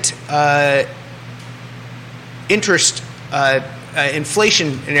 2% interest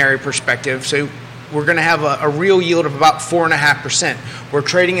inflationary perspective, so we're going to have a real yield of about 4.5%. We're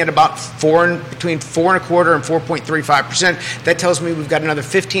trading at about between 4.25% and 4.35%. That tells me we've got another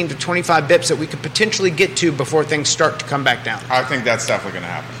 15 to 25 bips that we could potentially get to before things start to come back down. I think that's definitely going to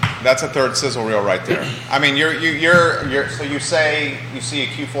happen. That's a third sizzle reel right there. I mean, so you say you see a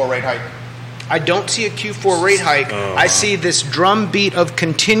Q4 rate hike? I don't see a Q4 rate hike. I see this drumbeat of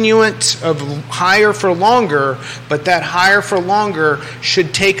continuance of higher for longer, but that higher for longer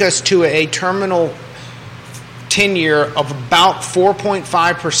should take us to a terminal 10-year of about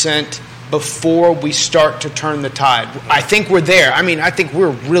 4.5% before we start to turn the tide. I think we're there. I mean, I think we're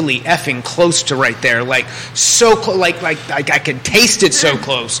really effing close to right there. Like so close. Like I can taste it so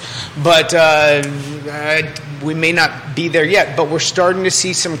close. But we may not be there yet. But we're starting to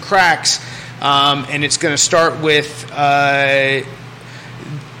see some cracks, and it's going to start with.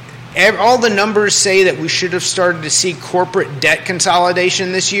 All the numbers say that we should have started to see corporate debt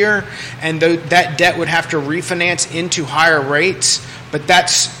consolidation this year, and that debt would have to refinance into higher rates. But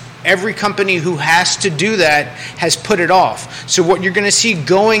that's every company who has to do that has put it off. So what you're going to see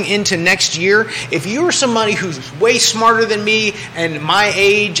going into next year, if you are somebody who's way smarter than me and my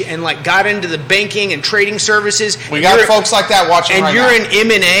age and like got into the banking and trading services, we got folks like that watching and right you're now.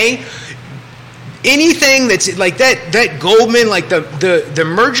 in M&A. Anything that's like that Goldman, like the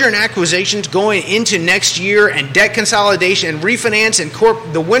merger and acquisitions going into next year and debt consolidation and refinance and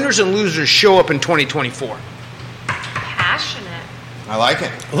the winners and losers show up in 2024. Passionate. I like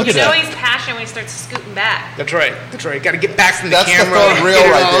it. Look at that. He's passionate when he starts scooting back. That's right. Got to get back from the That's camera. That's the third reel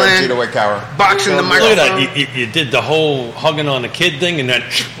right there, Gina Wickauer. Boxing the microphone. Look at that. You did the whole hugging on the kid thing and then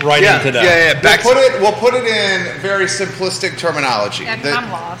right into that. Yeah. We'll put it in very simplistic terminology. Yeah, I'm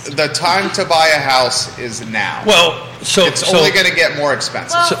lost. The time to buy a house is now. Well, it's only going to get more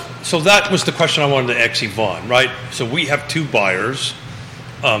expensive. So that was the question I wanted to ask Yvonne, right? So we have two buyers.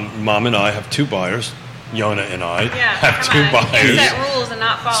 Mom and I have two buyers. Yonna and I have two buyers. You set rules and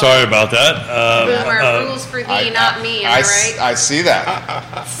not follow. Sorry about that. Boomer, rules for thee, not me. Am I right? I see that.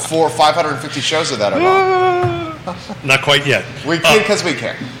 550 shows of that. Not quite yet. We can because we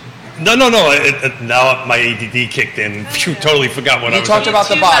can. No. Now my ADD kicked in. Phew, totally forgot what I was. You talked about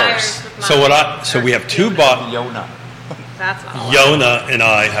the buyers. So we have two buyers. Yonna. That's all. Yonna and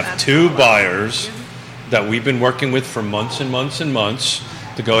I have two buyers that we've been working with for months and months and months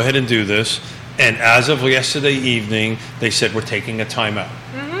to go ahead and do this. And as of yesterday evening, they said we're taking a timeout.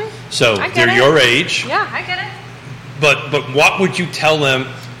 Mm-hmm. So they're your age. Yeah, I get it. But what would you tell them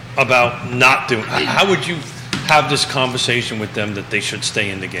about not doing? How would you have this conversation with them that they should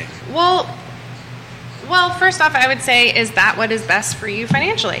stay in the game? Well, first off, I would say, is that what is best for you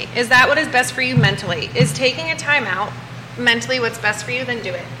financially? Is that what is best for you mentally? Is taking a timeout mentally what's best for you? Then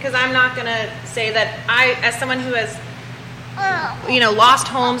do it. Because I'm not going to say that as someone who has lost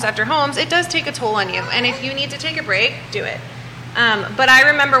homes after homes, it does take a toll on you. And if you need to take a break, do it. But I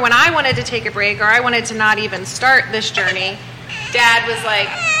remember when I wanted to take a break or I wanted to not even start this journey, Dad was like,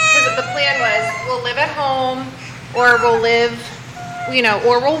 because the plan was we'll live at home or we'll live,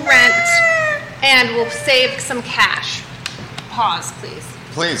 or we'll rent and we'll save some cash. Pause, please.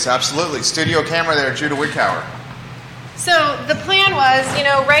 Please, absolutely. Studio camera there, Judah Wickauer. So the plan was,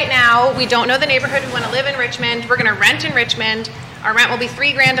 right now we don't know the neighborhood. We want to live in Richmond. We're going to rent in Richmond. Our rent will be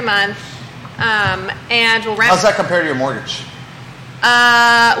 $3,000 a month. and we'll rent. How's that compare to your mortgage?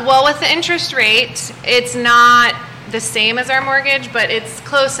 Well, with the interest rate, it's not the same as our mortgage, but it's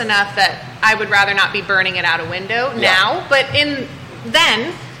close enough that I would rather not be burning it out a window now. But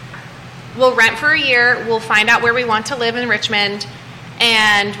then we'll rent for a year. We'll find out where we want to live in Richmond,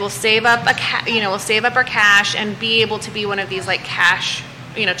 and we'll save up we'll save up our cash and be able to be one of these like cash,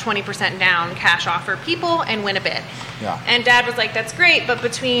 20% down cash offer people and win a bid. Yeah. And Dad was like, "That's great, but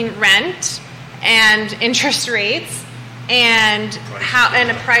between rent and interest rates and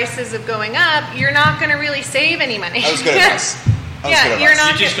the prices of going up, you're not going to really save any money." That was good advice.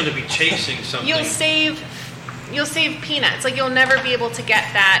 You're just going to be chasing something. You'll save peanuts. Like, you'll never be able to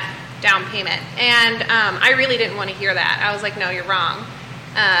get that down payment. And I really didn't want to hear that. I was like, "No, you're wrong."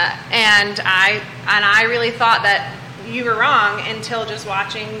 And I really thought that you were wrong until just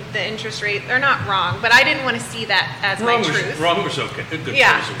watching the interest rate. They're not wrong, but I didn't want to see that as my truth. Wrong was okay. A good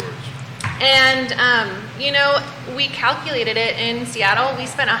choice of words. And, we calculated it in Seattle. We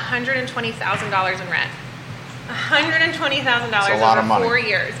spent $120,000 in rent. $120,000 over 4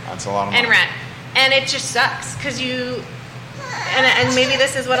 years. That's a lot of money. In rent. And it just sucks because and maybe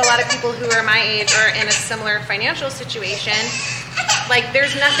this is what a lot of people who are my age or in a similar financial situation, like,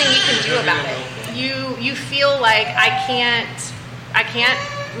 there's nothing you can do about it. You feel like I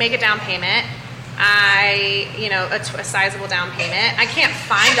can't make a down payment. A sizable down payment. I can't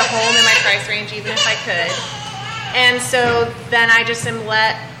find a home in my price range even if I could. And so then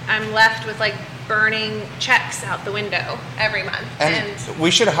I'm left with like burning checks out the window every month. And we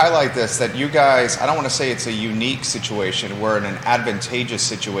should highlight this, that you guys, I don't want to say it's a unique situation, we're in an advantageous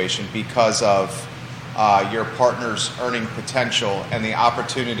situation because of your partner's earning potential and the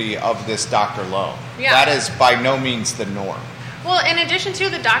opportunity of this doctor loan. Yeah. That is by no means the norm. Well, in addition to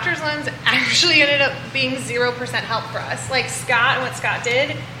the doctor's loans actually ended up being 0% help for us. Like, Scott and what Scott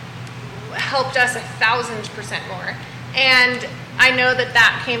did helped us 1,000% more. And I know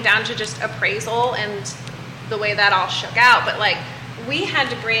that came down to just appraisal and the way that all shook out. But like, we had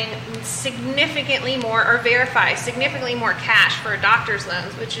to bring significantly more or verify significantly more cash for doctor's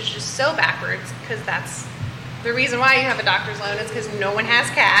loans, which is just so backwards because that's the reason why you have a doctor's loan is because no one has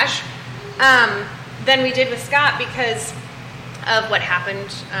cash. Than we did with Scott because of what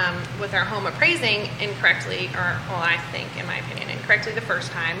happened with our home appraising incorrectly, I think, in my opinion, incorrectly the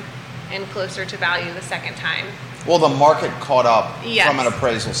first time and closer to value the second time. Well, the market caught up Yes. from an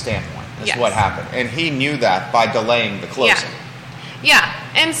appraisal standpoint. That's Yes. what happened. And he knew that by delaying the closing. Yeah.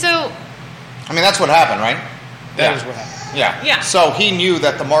 And so... I mean, that's what happened, right? That is what happened. Yeah. So he knew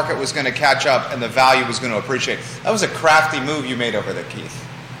that the market was going to catch up and the value was going to appreciate. That was a crafty move you made over there, Keith.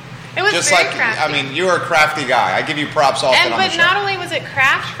 It was Just very like, crafty. I mean, you're a crafty guy. I give you props often on the But show. not only was it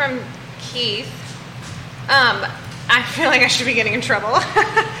craft from Keith, I feel like I should be getting in trouble.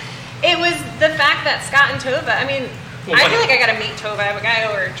 It was the fact that Scott and Tova, I mean, I feel like I got to meet Tova. I have a guy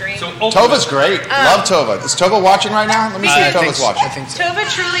over a drink. Tova's great. Love Tova. Is Tova watching right now? Let me see if Tova's watching. I think so. Tova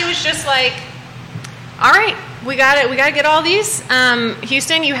truly was just like, all right, we got to get all these.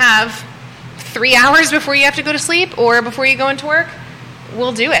 Houston, you have 3 hours before you have to go to sleep or before you go into work.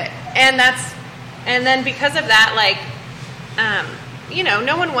 We'll do it. And then because of that, like,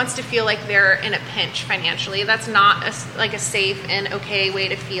 no one wants to feel like they're in a pinch financially. That's not a safe and okay way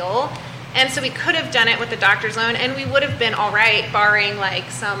to feel. And so we could have done it with the doctor's loan, and we would have been all right, barring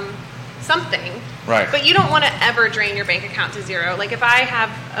like something. Right. But you don't want to ever drain your bank account to zero. Like, if I have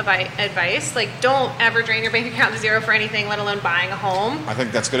advice, like, don't ever drain your bank account to zero for anything, let alone buying a home. I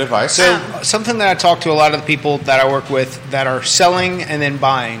think that's good advice. So something that I talk to a lot of the people that I work with that are selling and then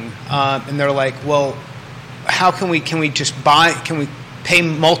buying, and they're like, well, how can we just buy? Can we pay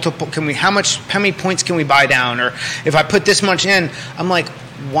multiple? How many points can we buy down? Or if I put this much in, I'm like,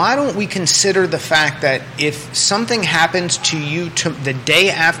 why don't we consider the fact that if something happens to you the day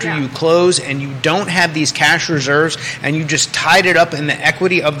after you close and you don't have these cash reserves and you just tied it up in the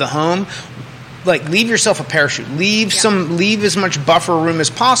equity of the home, like, leave yourself a parachute. Leave as much buffer room as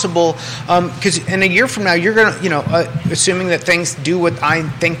possible, because in a year from now, you're gonna, assuming that things do what I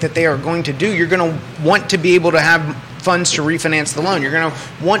think that they are going to do, you're gonna want to be able to have funds to refinance the loan. You're going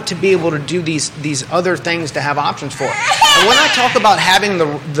to want to be able to do these other things to have options for. And when I talk about having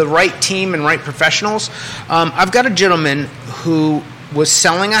the right team and right professionals, I've got a gentleman who was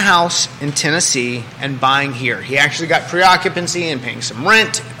selling a house in Tennessee and buying here. He actually got pre-occupancy and paying some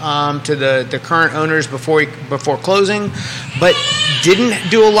rent to the current owners before closing, but didn't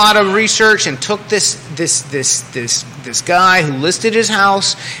do a lot of research and took this guy who listed his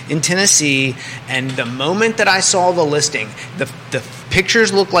house in Tennessee. And the moment that I saw the listing, the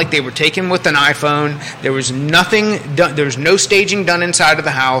pictures looked like they were taken with an iPhone. There was nothing done. There was no staging done inside of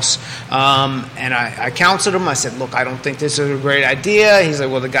the house. And I counseled him. I said, look, I don't think this is a great idea. He's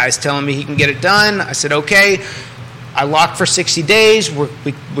like, well, the guy's telling me he can get it done. I said, okay. I locked for 60 days.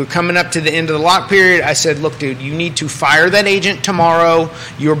 We're coming up to the end of the lock period. I said, look, dude, you need to fire that agent tomorrow.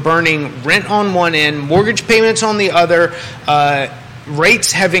 You're burning rent on one end, mortgage payments on the other.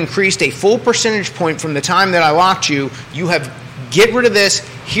 Rates have increased a full percentage point from the time that I locked you. You have get rid of this.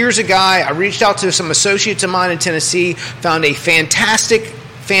 Here's a guy. I reached out to some associates of mine in Tennessee, found a fantastic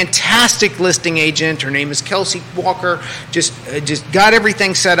listing agent. Her name is Kelsey Walker. Just got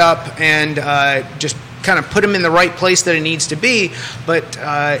everything set up and just kind of put him in the right place that it needs to be. But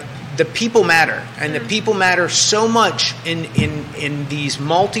the people matter, and the people matter so much in these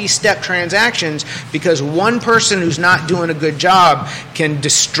multi-step transactions, because one person who's not doing a good job can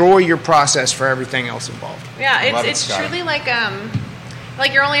destroy your process for everything else involved. Yeah, it's truly like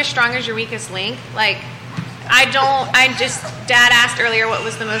you're only as strong as your weakest link. Like, Dad asked earlier what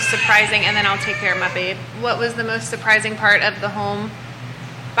was the most surprising, and then I'll take care of my babe. What was the most surprising part of the home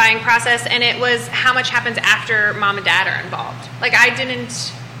buying process? And it was how much happens after mom and dad are involved. Like, I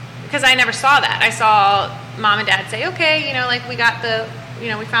didn't, because I never saw that. I saw mom and dad say, okay, we got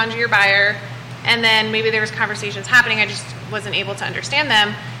we found you your buyer. And then maybe there was conversations happening. I just wasn't able to understand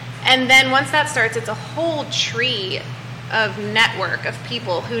them. And then once that starts, it's a whole tree of network of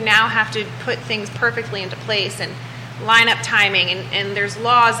people who now have to put things perfectly into place and line up timing. And there's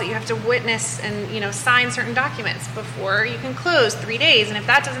laws that you have to witness and, sign certain documents before you can close 3 days. And if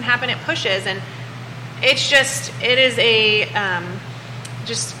that doesn't happen, it pushes. And it is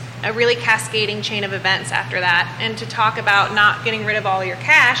just a really cascading chain of events after that. And to talk about not getting rid of all your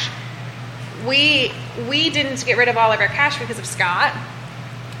cash, we didn't get rid of all of our cash because of Scott,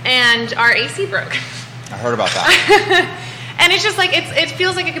 and our AC broke. I heard about that. And it's just like, it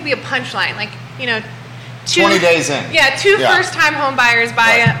feels like it could be a punchline. Like, 20 days in. Yeah, two first-time home buyers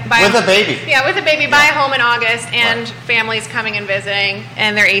buy with a baby. Yeah, with a baby, buy a home in August, and families coming and visiting,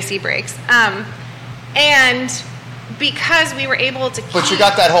 and their AC breaks. And because we were able to keep... But you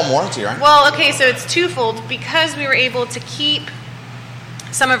got that home warranty, right? Well, okay, so it's twofold. Because we were able to keep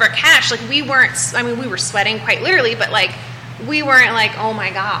some of our cash, like, we were sweating quite literally, but, like, we weren't like, oh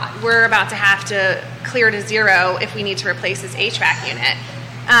my God, we're about to have to clear to zero if we need to replace this HVAC unit.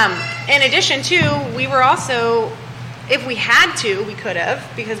 In addition to, we were also, if we had to, we could have,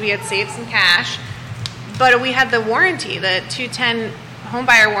 because we had saved some cash, but we had the warranty, the 210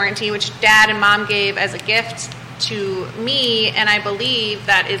 homebuyer warranty, which Dad and Mom gave as a gift to me, and I believe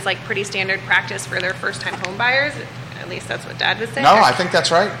that is like pretty standard practice for their first-time home buyers. At least that's what Dad was saying. No, I think that's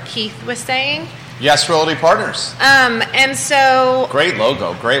right. Keith was saying. Yes, Realty Partners. And so... Great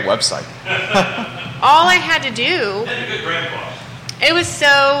logo, great website. All I had to do... That's a good grandpa. It was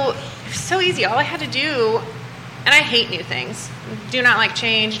so easy. All I had to do... And I hate new things. Do not like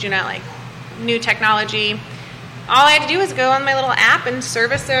change, do not like new technology. All I had to do was go on my little app and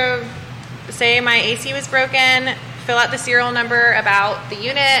say my AC was broken, fill out the serial number about the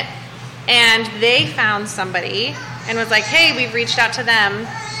unit, and they found somebody and was like, hey, we've reached out to them.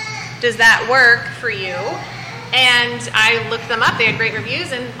 Does that work for you? And I looked them up. They had great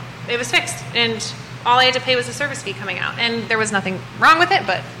reviews, and it was fixed. And all I had to pay was a service fee coming out. And there was nothing wrong with it,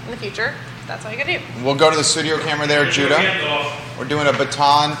 but in the future, that's all you gotta do. We'll go to the studio camera there, Judah. We're doing a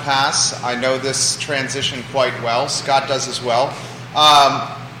baton pass. I know this transition quite well. Scott does as well.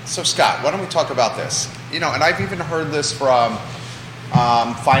 So Scott, why don't we talk about this? And I've even heard this from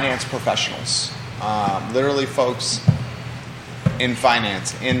finance professionals, literally folks in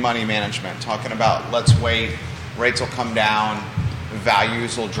finance, in money management, talking about let's wait, rates will come down,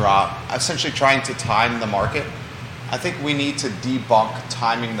 values will drop, essentially trying to time the market. I think we need to debunk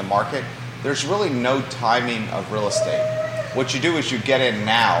timing the market. There's really no timing of real estate. What you do is you get in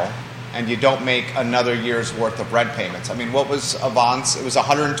now, and you don't make another year's worth of rent payments. I mean, what was Yvonne's? It was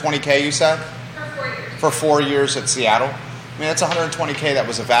 $120K, you said? For 4 years. For 4 years at Seattle. I mean, that's $120K that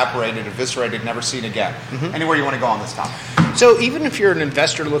was evaporated, eviscerated, never seen again. Mm-hmm. Anywhere you want to go on this topic? So even if you're an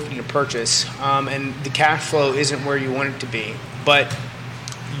investor looking to purchase, and the cash flow isn't where you want it to be, but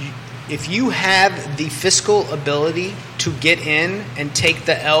if you have the fiscal ability to get in and take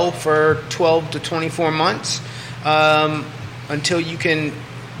the L for 12 to 24 months until you can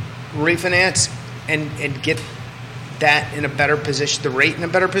refinance and get that in a better position, the rate in a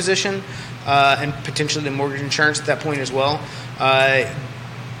better position, and potentially the mortgage insurance at that point as well.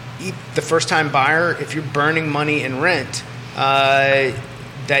 The first-time buyer, if you're burning money in rent,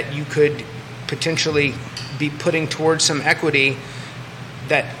 that you could potentially be putting towards some equity,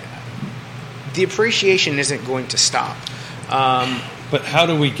 that the appreciation isn't going to stop. But how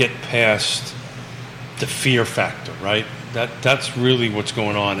do we get past the fear factor, right? That's really what's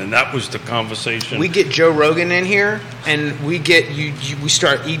going on, and that was the conversation. We get Joe Rogan in here, and we get we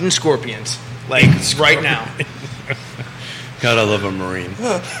start eating scorpions, like right now. God, I love a Marine.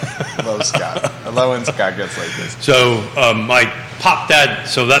 Love Scott. I love when Scott gets like this. So my pop dad.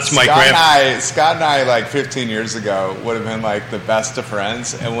 So that's my Scott and I, like 15 years ago, would have been like the best of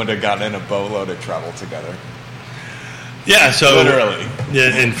friends, and would have gotten in a boatload of trouble together. Yeah, so literally.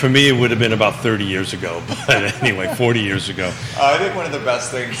 Yeah, and for me, it would have been about 30 years ago. But anyway, 40 years ago. I think one of the best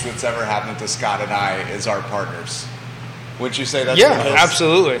things that's ever happened to Scott and I is our partners. Wouldn't you say that's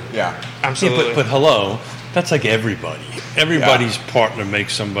absolutely. Yeah, absolutely. Yeah, but hello, that's like everybody. Everybody's partner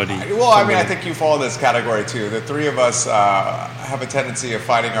makes somebody. Well, I mean, I think you fall in this category too. The three of us have a tendency of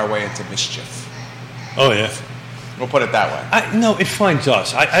finding our way into mischief. Oh yeah. We'll put it that way. No, it finds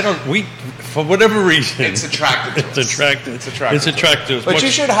us. I don't. We, for whatever reason, it's attractive. It's attractive. It's attractive. But you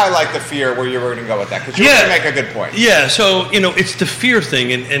should highlight the fear where you were going to go with that, because you're going to make a good point. Yeah. So it's the fear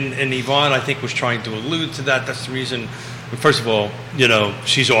thing, and Yvonne, I think, was trying to allude to that. That's the reason. First of all,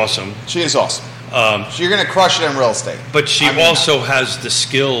 she's awesome. She is awesome. So you're going to crush it in real estate. But she also has the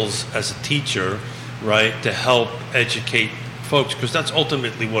skills as a teacher, right, to help educate folks, because that's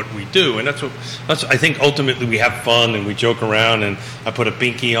ultimately what we do, and that's I think ultimately we have fun and we joke around, and I put a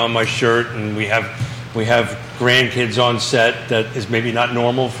binky on my shirt, and we have grandkids on set that is maybe not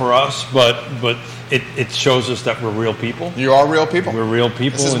normal for us, but it shows us that we're real people. You are real people. We're real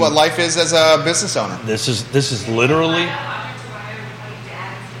people. This is what life is as a business owner. This is literally.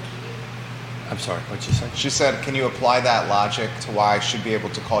 I'm sorry, what'd you say? She said, can you apply that logic to why I should be able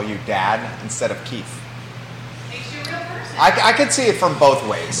to call you Dad instead of Keith? I could see it from both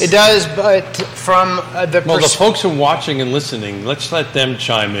ways. It does, but from the folks who are watching and listening, let's let them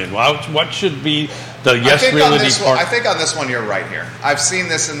chime in. What should be the Realty part? I think on this one you're right here. I've seen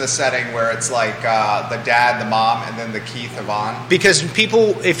this in the setting where it's like the dad, the mom, and then the Keith, Yvonne. Because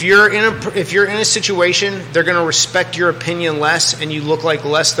people, if you're in a situation, they're going to respect your opinion less, and you look like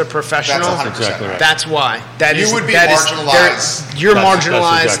less the professional. That's 100% exactly right. That's why. You would be marginalized. You're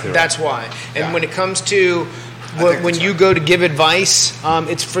marginalized. That's exactly right. That's why. And when it comes to when you go to give advice,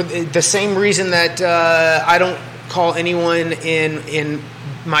 it's for the same reason that I don't call anyone in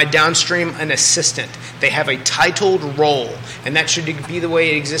my downstream an assistant. They have a titled role, and that should be the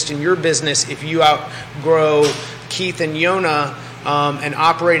way it exists in your business. If you outgrow Keith and Yonna and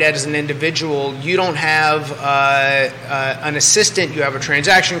operate as an individual, you don't have an assistant. You have a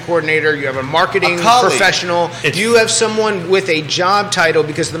transaction coordinator. You have a marketing professional. You have someone with a job title,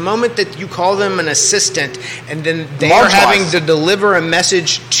 because the moment that you call them an assistant and then they are having to deliver a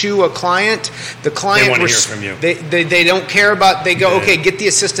message to a client, the client they want to hear from you. They don't care about. They go, okay, get the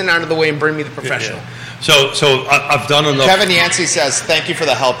assistant out of the way and bring me the professional. Yeah. So I've done enough. Kevin Yancey says, thank you for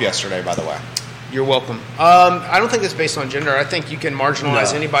the help yesterday, by the way. You're welcome. I don't think it's based on gender. I think you can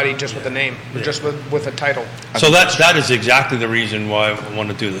marginalize anybody just with a name, or just with a title. So that is exactly the reason why I want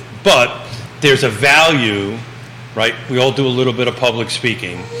to do this. But there's a value, right? We all do a little bit of public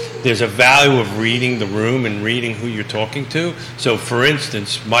speaking. There's a value of reading the room and reading who you're talking to. So, for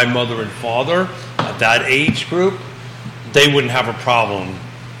instance, my mother and father, at that age group, they wouldn't have a problem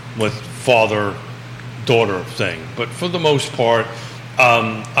with father-daughter thing. But for the most part,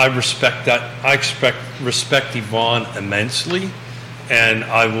 I respect that. I respect Yvonne immensely, and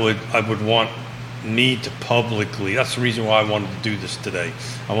I would want me to publicly. That's the reason why I wanted to do this today.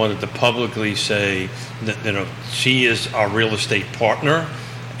 I wanted to publicly say that she is our real estate partner,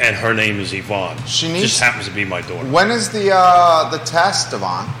 and her name is Yvonne. She just happens to be my daughter. When is the test,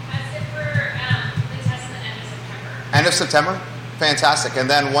 Yvonne? That's it for the test at the end of September. End of September? Fantastic. And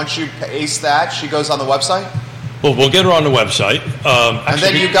then once you ace that, she goes on the website? Well, we'll get her on the website. And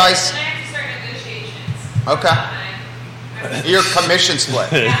then you guys... And I have to start negotiations. Okay. Your commission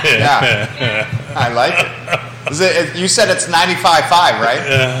split. Yeah. I like it. You said it's 95.5, right?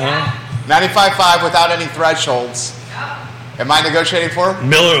 Uh-huh. 95.5 without any thresholds. Am I negotiating for her?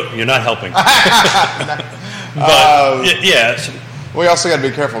 Miller, you're not helping. But, yeah. We also got to be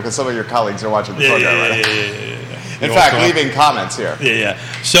careful because some of your colleagues are watching the program right now. Yeah. In fact, leaving comments here. Yeah.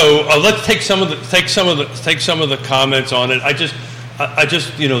 So let's take some of the comments on it. I just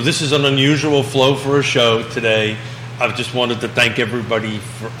this is an unusual flow for a show today. I just wanted to thank everybody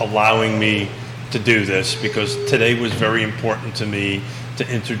for allowing me to do this, because today was very important to me to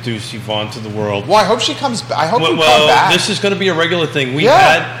introduce Yvonne to the world. Well, I hope she comes back. I hope you come back. This is going to be a regular thing. We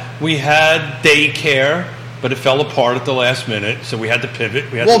had daycare, but it fell apart at the last minute, so we had to pivot.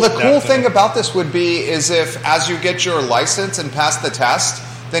 The cool thing about this would be is if, as you get your license and pass the test,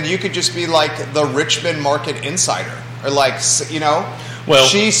 then you could just be like the Richmond market insider. Or like, well,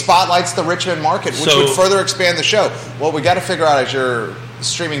 she spotlights the Richmond market, which would further expand the show. What we got to figure out is you're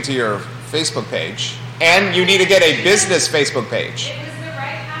streaming to your Facebook page, and you need to get a business Facebook page. It was the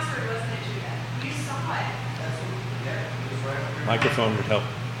right password, wasn't it, Judah? You saw it. Microphone would help.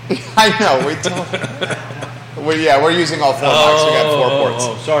 I know. We're using all 4 mics. We got 4 ports.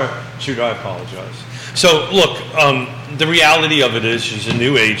 Oh, sorry. Shoot, I apologize. So, look, the reality of it is she's a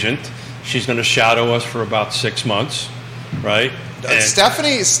new agent. She's going to shadow us for about 6 months, right?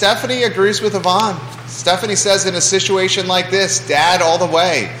 Stephanie agrees with Yvonne. Stephanie says in a situation like this, dad all the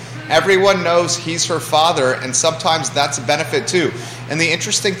way. Everyone knows he's her father, and sometimes that's a benefit too. And the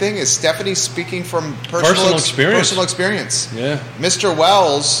interesting thing is Stephanie's speaking from personal experience. Yeah. Mr.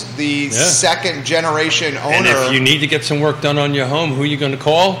 Wells, the second generation owner. And if you need to get some work done on your home, who are you going to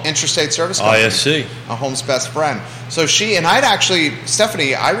call? Intrastate Service Company. ISC. A home's best friend. So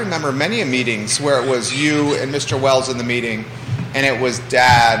Stephanie, I remember many meetings where it was you and Mr. Wells in the meeting, and it was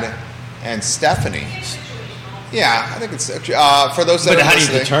Dad and Stephanie. Yeah, I think it's for those that. But are how listening,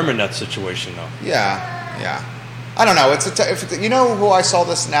 do you determine that situation, though? Yeah. I don't know. You know who I saw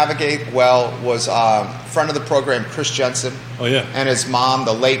this navigate well was friend of the program, Chris Jensen. Oh yeah. And his mom,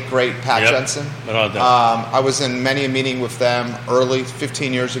 the late great Pat Jensen. I was in many a meeting with them early,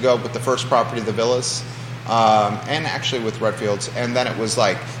 15 years ago, with the first property, the villas, and actually with Redfields. And then it was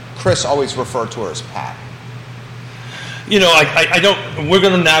like Chris always referred to her as Pat. I don't. We're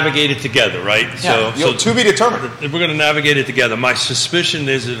going to navigate it together, right? Yeah, so to be determined. We're going to navigate it together. My suspicion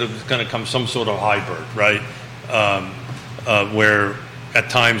is that it's going to come some sort of hybrid, right? Where at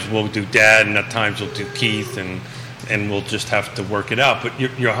times we'll do Dad, and at times we'll do Keith, and we'll just have to work it out. But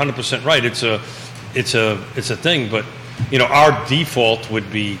you're 100% right. It's a thing. But our default would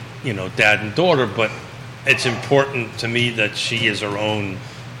be Dad and daughter. But it's important to me that she is her own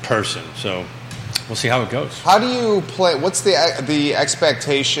person. So. We'll see how it goes. How do you play? What's the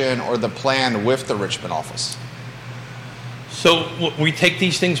expectation or the plan with the Richmond office? So we take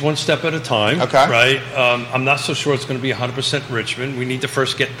these things one step at a time, okay. Right? I'm not so sure it's going to be 100% Richmond. We need to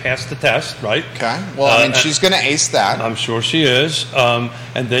first get past the test, right? Okay. Well, she's going to ace that. I'm sure she is.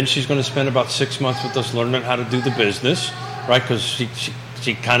 And then she's going to spend about 6 months with us learning how to do the business, right? Because she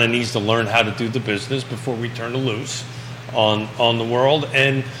kind of needs to learn how to do the business before we turn her loose on the world.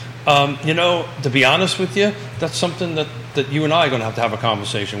 And to be honest with you, that's something that you and I are going to have a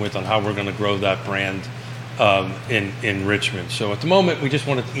conversation with on how we're going to grow that brand in Richmond. So at the moment, we just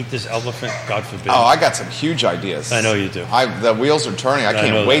want to eat this elephant, God forbid. Oh, I got some huge ideas. I know you do. The wheels are turning. I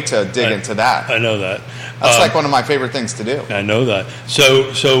can't wait to dig into that. I know that. That's like one of my favorite things to do. I know that.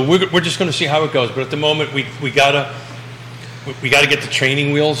 So we're just going to see how it goes. But at the moment, we gotta get the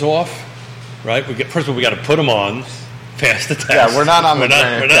training wheels off, right? First of all, we got to put them on. Pass the test. Yeah, we're not on the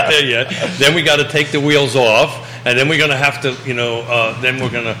training. We're not there yet. Then we got to take the wheels off, and then we're going to have to, then we're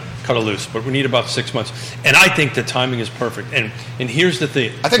going to cut it loose. But we need about 6 months, and I think the timing is perfect. And here's the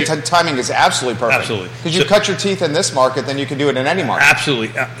thing. I think timing is absolutely perfect. Absolutely, because you cut your teeth in this market, then you can do it in any market. Absolutely.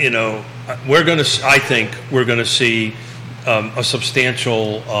 I think we're going to see a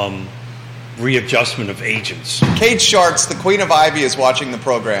substantial readjustment of agents. Kate Sharts, the Queen of Ivy, is watching the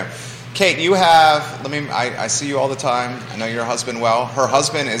program. Kate, you have, I see you all the time. I know your husband well. Her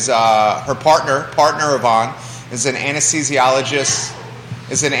husband is, her partner Yvonne, is an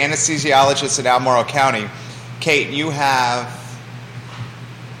anesthesiologist in Albemarle County. Kate, you have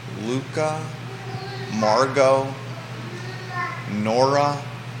Luca, Margot, Nora,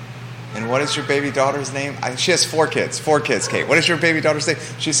 and what is your baby daughter's name? She has 4 kids, Kate. What is your baby daughter's name?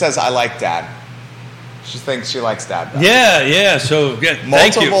 She says, I like Dad. She thinks she likes Dad better. Yeah. So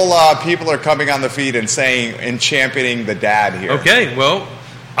multiple people are coming on the feed and saying and championing the Dad here. Okay, well,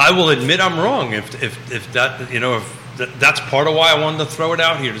 I will admit I'm wrong. If that's part of why I wanted to throw it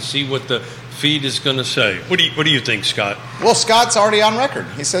out here to see what the feed is going to say. What do you think, Scott? Well, Scott's already on record.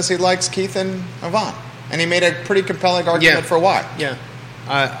 He says he likes Keith and Yvonne, and he made a pretty compelling argument for why. Yeah.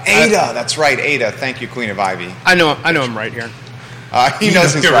 Ada, that's right, Ada. Thank you, Queen of Ivy. I know I'm right here. He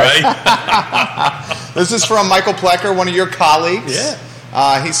knows he's right. This is from Michael Plecker, one of your colleagues.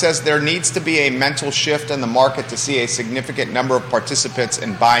 Yeah. He says there needs to be a mental shift in the market to see a significant number of participants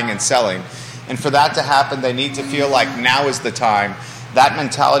in buying and selling. And for that to happen, they need to feel like now is the time. That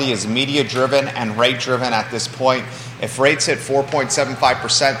mentality is media-driven and rate-driven at this point. If rates hit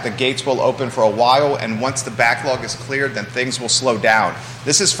 4.75%, the gates will open for a while, and once the backlog is cleared, then things will slow down.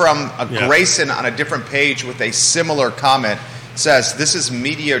 This is from Grayson on a different page with a similar comment. says, this is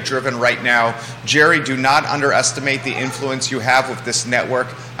media driven right now. Jerry, do not underestimate the influence you have with this network.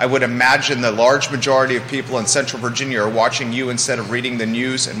 I would imagine the large majority of people in Central Virginia are watching you instead of reading the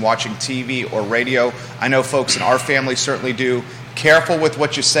news and watching TV or radio. I know folks in our family certainly do. Careful with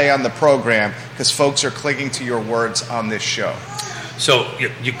what you say on the program because folks are clinging to your words on this show. So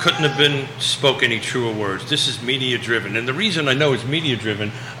you couldn't have been spoke any truer words. This is media driven. And the reason I know it's media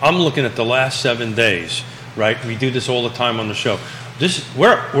driven, I'm looking at the last 7 days, right? We do this all the time on the show.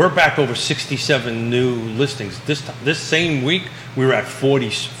 We're back over 67 new listings. This same week, we were at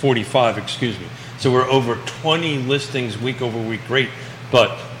 45, excuse me. So we're over 20 listings week over week. Great.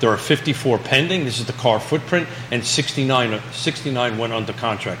 But there are 54 pending. This is the car footprint. And 69 went under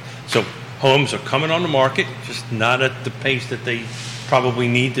contract. So homes are coming on the market, just not at the pace that they probably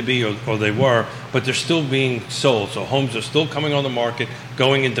need to be or they were, but they're still being sold. So homes are still coming on the market,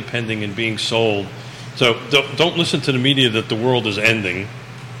 going into pending and being sold. So don't listen to the media that the world is ending.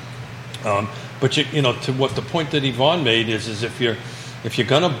 But to what the point that Yvonne made is if you're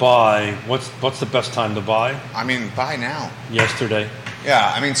gonna buy, what's the best time to buy? I mean, buy now. Yesterday.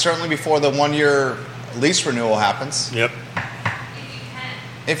 Yeah, I mean certainly before the 1-year lease renewal happens. Yep.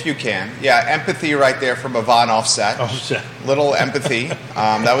 If you can. Yeah, empathy right there from Yvonne Offset. Little empathy.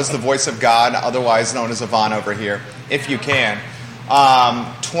 That was the voice of God, otherwise known as Yvonne over here. If you can.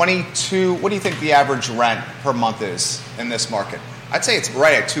 22, what do you think the average rent per month is in this market? I'd say it's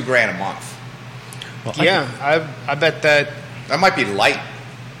right at $2,000 a month. Well, I bet that might be light.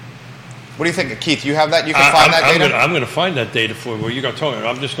 What do you think, Keith? You have that? You can find that data? I'm going to find that data for you. Well, you're going to talk.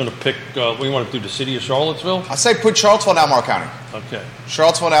 I'm just going to pick. We want to do the city of Charlottesville. I'll say put Charlottesville and Albemarle County. Okay.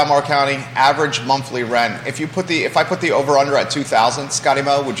 Charlottesville and Albemarle County average monthly rent. If I put the over under at 2,000, Scotty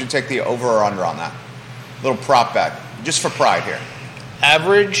Mo, would you take the over or under on that? Little prop bet, just for pride here.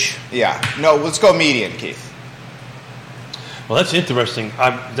 Average? Yeah. No, let's go median, Keith. Well, that's interesting.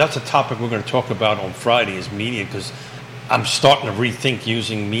 That's a topic we're going to talk about on Friday is median because I'm starting to rethink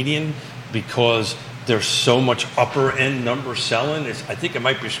using median because there's so much upper end number selling. I think it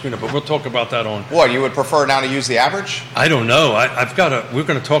might be screwed up, but we'll talk about that on. What, you would prefer now to use the average? I don't know. We're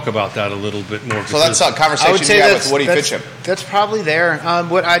going to talk about that a little bit more. So that's a conversation you have with Woody Fincham. That's probably there. I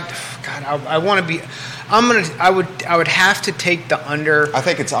want to be. I would have to take the under. I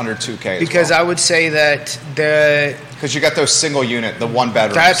think it's under 2K because I would say that because you got those single unit, the 1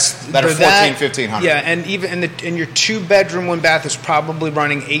 bedrooms that are 1,500. Yeah, and even in your 2 bedroom 1 bath is probably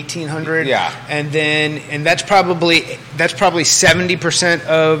running 1,800. Yeah, and that's probably 70%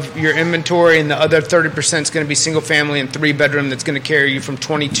 of your inventory, and the other 30% is going to be single family and 3 bedroom. That's going to carry you from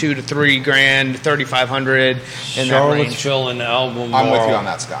 22 to $3,000, 3,500 in that range. Charlottesville and Albemarle. I'm with you on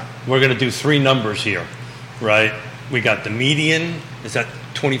that, Scott. We're going to do 3 numbers here. Right, we got the median. Is that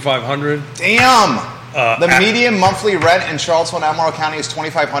 2,500? Damn. The median monthly rent in Charlottesville and Albemarle County is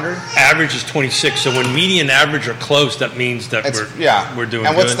 2,500. Average is 26. So when median average are close, that means that we're doing.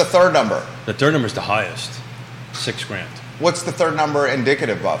 And what's good. the third number? The third number is the highest, $6,000. What's the third number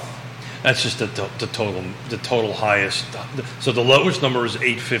indicative of? That's just the total highest. So the lowest number is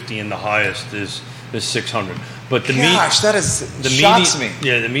 850, and the highest is 600. But the shocks me.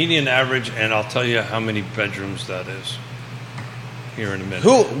 Yeah, the median average, and I'll tell you how many bedrooms that is here in a minute.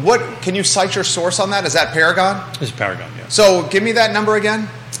 Can you cite your source on that? Is that Paragon? It's Paragon, yeah. So give me that number again.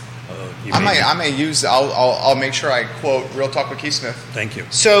 I may use. I'll make sure I quote Real Talk with Keith Smith. Thank you.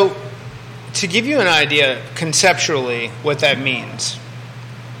 So, to give you an idea conceptually, what that means.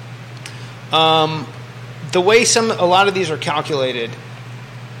 The way a lot of these are calculated,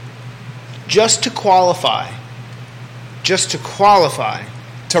 just to qualify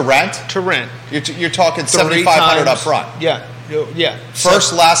to rent. You're talking 7,500 up front. Yeah.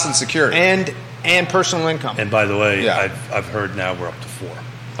 First, last, and security, and personal income. And by the way, I've heard now we're up to 4.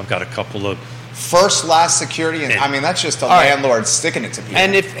 I've got a couple of first, last, security, and I mean that's just a landlord sticking it to people.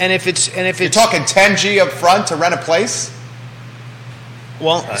 And if it's you're talking 10G up front to rent a place.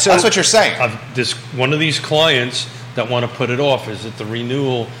 Well, so that's what you're saying. One of these clients that want to put it off is at the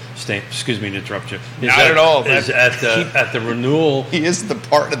renewal state. Excuse me to interrupt you. Not at all. Is at the renewal. He is the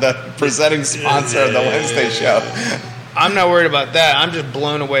part of the presenting sponsor of the Wednesday show. I'm not worried about that. I'm just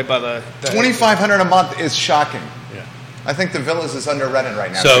blown away by the $2,500 a month is shocking. Yeah, I think the villas is under rented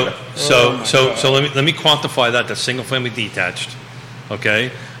right now. So let me quantify that. The single family detached.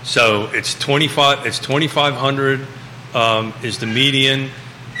 Okay, so it's 25. It's 2,500 is the median.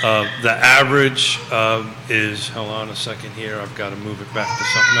 The average is. Hold on a second here. I've got to move it back to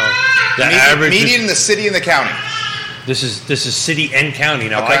something else. The average median in the city and the county. This is city and county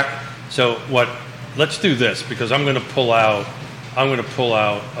now. Okay. So what? Let's do this because I'm going to pull out.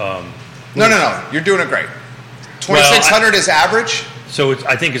 No. You're doing it great. $2,600 is average? So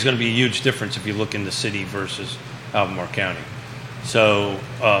I think it's going to be a huge difference if you look in the city versus Albemarle County. So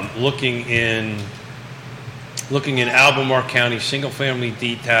looking in Albemarle County, single-family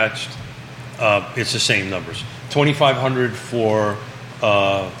detached, it's the same numbers. $2,500 for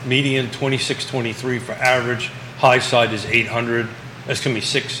median, $2,623 for average. High side is $800. That's going to be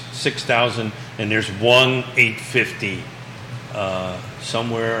 $6,000, and there's one $850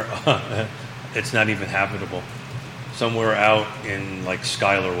 somewhere. It's not even habitable. Somewhere out in like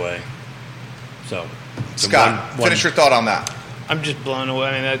Schuyler Way. So, Scott, finish your thought on that. I'm just blown away.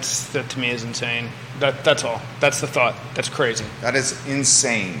 I mean, that to me is insane. That's all. That's the thought. That's crazy. That is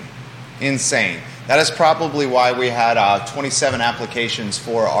insane. Insane. That is probably why we had 27 applications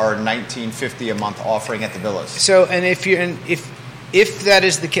for our $1,950 a month offering at the villas. So, and if that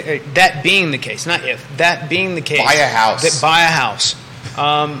is the case, that being the case, not if, that being the case, buy a house. Buy a house.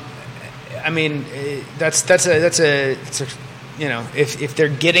 I mean, that's a you know, if they're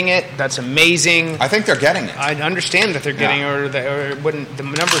getting it, that's amazing. I think they're getting it. I understand that they're getting it, or it wouldn't, the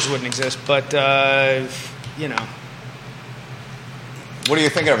numbers wouldn't exist, but you know. What do you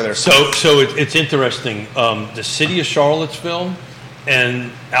think over there? So it's interesting. The city of Charlottesville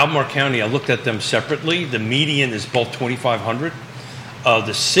and Albemarle County, I looked at them separately. The median is both $2,500.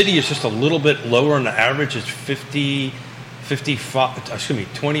 The city is just a little bit lower on the average. It's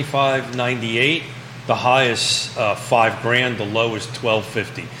 $25.98. The high is $5,000. The low is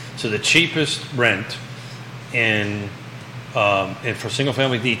 $1,250. So the cheapest rent and for single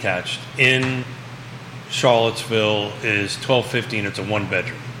family detached in Charlottesville is $1,250, and it's a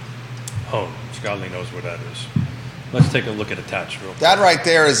one-bedroom home. Scotty knows where that is. Let's take a look at attached real quick. That right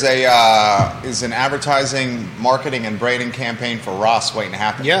there is an advertising, marketing, and branding campaign for Ross waiting to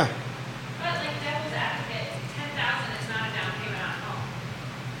happen. Yeah. But like devil's advocate, $10,000 is not a down payment on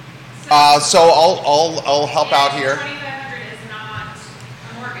a home. So I'll help out here. $2,500 is not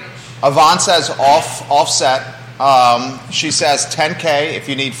a mortgage. Yvonne says offset. She says $10K if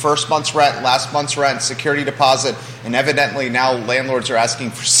you need first month's rent, last month's rent, security deposit, and evidently now landlords are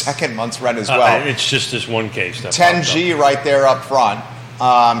asking for second month's rent as well. It's just this one case. 10G right there up front.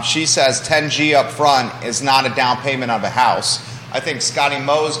 She says 10G up front is not a down payment of a house. I think Scotty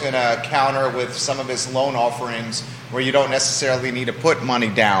Moe's going to counter with some of his loan offerings where you don't necessarily need to put money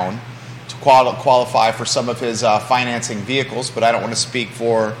down to qualify for some of his financing vehicles, but I don't want to speak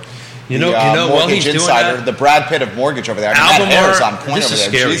for Mortgage Insider, the Brad Pitt of mortgage over there. I mean, that hair is on point over there.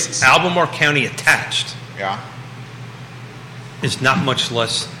 Scary. Jesus. Albemarle County attached. Yeah. Is not much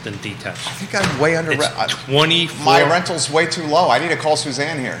less than detached. I think I'm way under. It's 24. My rental's way too low. I need to call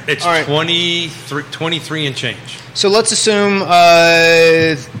Suzanne here. It's right. 23 and change. So let's assume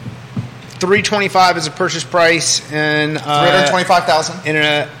 $325 is a purchase price and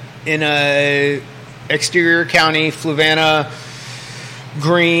 $325,000 in a exterior county, Fluvanna,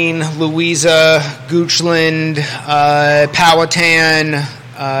 Greene, Louisa, Goochland, Powhatan,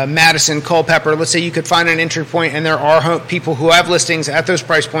 Madison, Culpeper. Let's say you could find an entry point, and there are people who have listings at those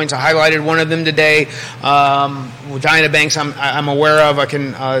price points. I highlighted one of them today. Diana Banks, I'm aware of. I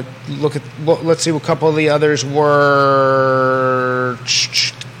can look at. Let's see what a couple of the others were.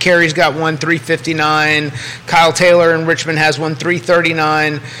 Carrie's got one, $359. Kyle Taylor in Richmond has one,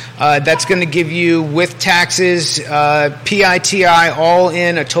 $339. That's going to give you, with taxes, PITI, all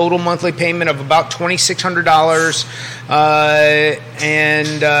in, a total monthly payment of about $2,600.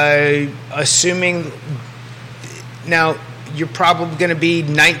 And assuming now, you're probably going to be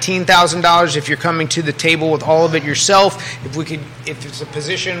 $19,000 if you're coming to the table with all of it yourself. If it's a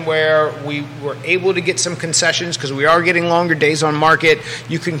position where we were able to get some concessions because we are getting longer days on market,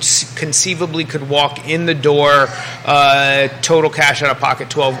 you can conceivably could walk in the door, total cash out of pocket,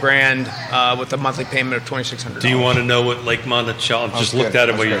 $12,000 with a monthly payment of $2,600. Do you want to know what Lake Monticello? Just looked at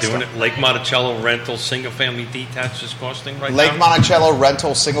it while you're doing it. Lake Monticello rental single family detached is costing right now. Lake Monticello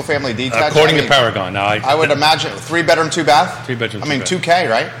rental single family detached. According to Paragon, now I would imagine 3-bedroom, 2-bath. 3-bedroom. I mean, 2K,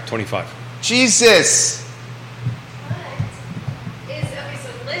 right? 25. Jesus. So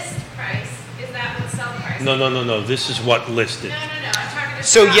list price, is that what sell price? No. This is what listed. No. I'm talking to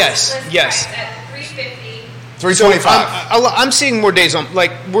So list yes. price at $350. $325. I'm seeing more days on,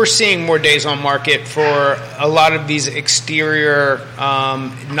 we're seeing more days on market for a lot of these exterior,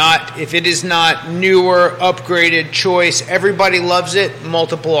 if it is not newer, upgraded choice, everybody loves it,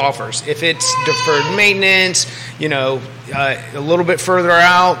 multiple offers. If it's deferred maintenance, a little bit further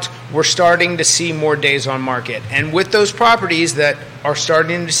out, we're starting to see more days on market. And with those properties that are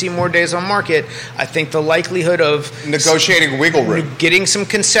starting to see more days on market, I think the likelihood of negotiating wiggle room, getting some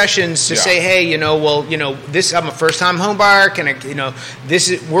concessions to say, hey, this, I'm a first-time home buyer.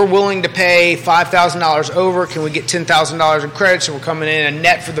 We're willing to pay $5,000 over. Can we get $10,000 in credit? So we're coming in a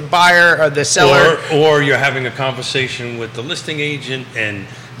net for the buyer or the seller. Or you're having a conversation with the listing agent and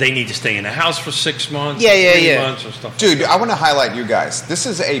they need to stay in the house for 6 months, 3 months or stuff. Dude, I want to highlight you guys. This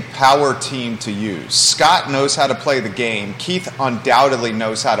is a power team to use. Scott knows how to play the game. Keith undoubtedly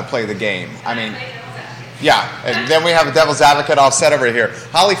knows how to play the game. I mean, yeah. And then we have a devil's advocate offset over here.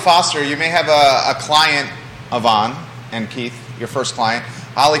 Holly Foster, you may have a client, Yvonne and Keith, your first client.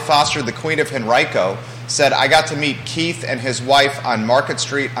 Holly Foster, the queen of Henrico, said, I got to meet Keith and his wife on Market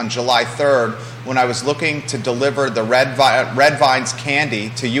Street on July 3rd when I was looking to deliver the Red Vines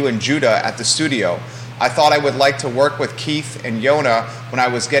candy to you and Judah at the studio. I thought I would like to work with Keith and Yonna when I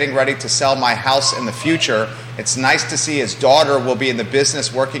was getting ready to sell my house in the future. It's nice to see his daughter will be in the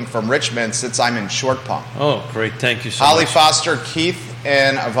business working from Richmond since I'm in Short Pump. Oh, great. Thank you so Holly much. Foster, Keith,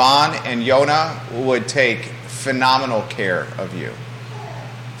 and Yvonne and Yonna would take phenomenal care of you.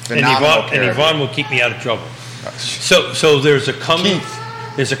 And Yvonne will keep me out of trouble. So there's a coming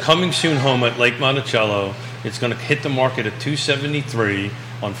soon home at Lake Monticello. It's going to hit the market at $273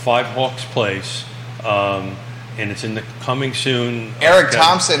 on 5 Hawks Place, and it's in the coming soon. Eric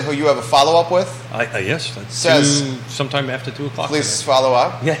Thompson, who you have a follow up with, yes, says sometime after 2:00. Please today. follow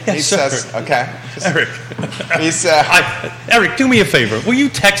up. Yeah, he says, okay. Eric, he's Eric, do me a favor. Will you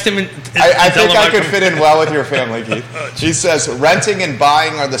text him? I think I could fit in well with your family, Keith. He says renting and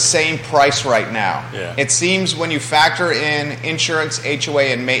buying are the same price right now. Yeah. It seems when you factor in insurance,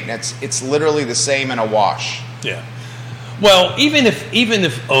 HOA, and maintenance, it's literally the same in a wash. Yeah. Well, even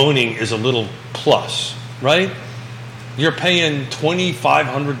if owning is a little plus, right? You're paying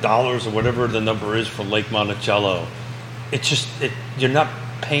 $2,500 or whatever the number is for Lake Monticello. You're not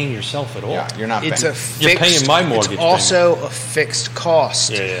paying yourself at all. Yeah, you're not. You're paying my mortgage. It's also a fixed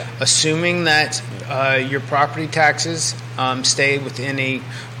cost. Yeah. Assuming that your property taxes stay within a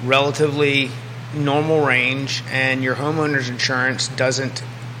relatively normal range, and your homeowner's insurance doesn't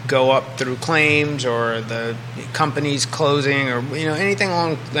go up through claims or the company's closing or anything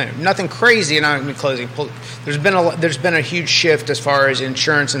along, nothing crazy. And I mean closing. There's been a huge shift as far as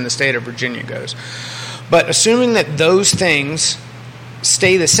insurance in the state of Virginia goes. But assuming that those things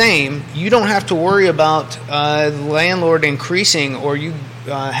stay the same, you don't have to worry about the landlord increasing or you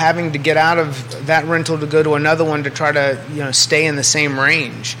having to get out of that rental to go to another one to try to stay in the same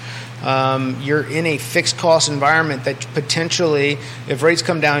range. You're in a fixed cost environment that potentially, if rates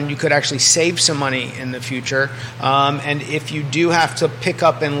come down, you could actually save some money in the future. And if you do have to pick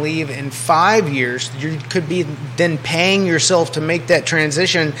up and leave in 5 years, you could be then paying yourself to make that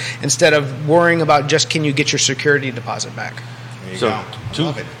transition instead of worrying about just can you get your security deposit back. So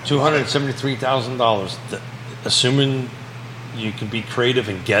 $273,000. Assuming you can be creative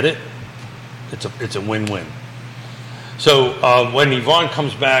and get it, it's a win-win. So when Yvonne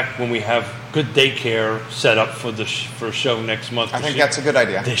comes back, when we have good daycare set up for a show next month, I think that's a good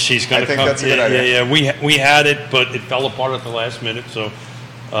idea. She's going to come. That's a good idea. Yeah. We had it, but it fell apart at the last minute. So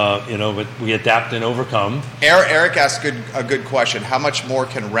but we adapt and overcome. Eric asked a good question. How much more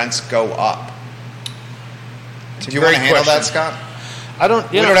can rents go up? Do you want to handle that, Scott? I don't.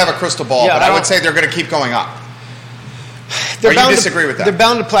 We don't have a crystal ball, but I would say they're going to keep going up. Or you disagree with that? They're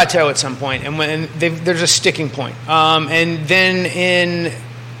bound to plateau at some point, and when there's a sticking point. And then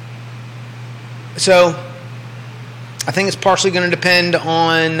so I think it's partially going to depend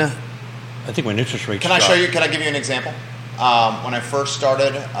on. I think when interest rates. Can I give you an example? When I first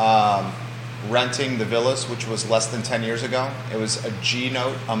started renting the villas, which was less than 10 years ago, it was a G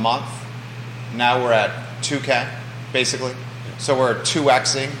note a month. Now we're at $2K, basically. So we're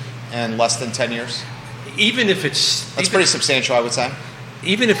 2Xing in less than 10 years. Even if it's... That's pretty substantial, I would say.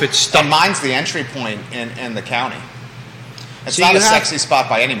 Even if it's stuck... And mine's the entry point in the county. It's not a sexy spot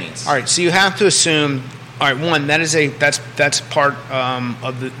by any means. All right, so you have to assume... All right, one, that's part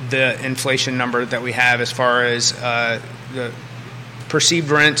of the inflation number that we have as far as the perceived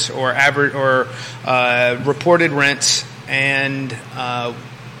rents or average or reported rents, and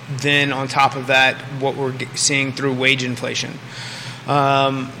then on top of that, what we're seeing through wage inflation.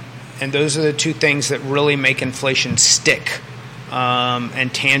 And those are the two things that really make inflation stick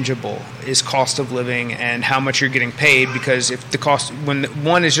and tangible, is cost of living and how much you're getting paid. Because if the cost, when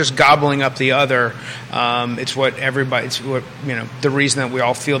one is just gobbling up the other, it's the reason that we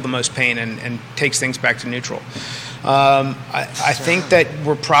all feel the most pain and takes things back to neutral. I think that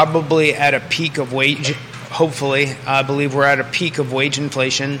we're probably at a peak of wage hopefully. I believe we're at a peak of wage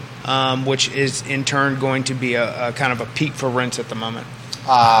inflation, which is in turn going to be a kind of a peak for rents at the moment.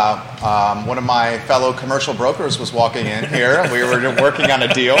 One of my fellow commercial brokers was walking in here. We were working on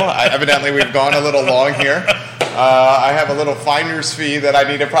a deal. Evidently, we've gone a little long here. I have a little finder's fee that I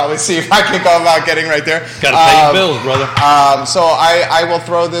need to probably see if I can go about getting right there. Got to pay your bills, brother. So I will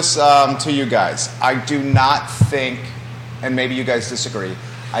throw this to you guys. I do not think, and maybe you guys disagree,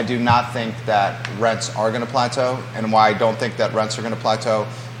 I do not think that rents are going to plateau. And why I don't think that rents are going to plateau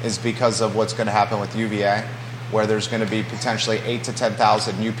is because of what's going to happen with UVA, where there's going to be potentially 8,000 to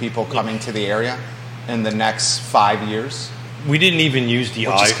 10,000 new people coming to the area in the next 5 years. We didn't even use the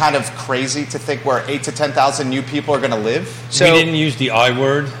which is kind of crazy to think where 8,000 to 10,000 new people are going to live. So we didn't use the I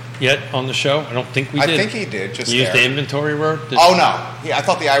word yet on the show. I don't think we did. I think he did. Just used the inventory word. Oh no, yeah, I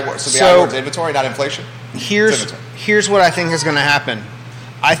thought the I word. So the I word's inventory, not inflation. Here's what I think is going to happen.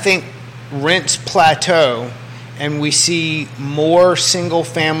 I think rents plateau, and we see more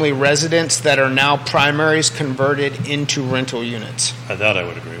single-family residents that are now primaries converted into rental units. That I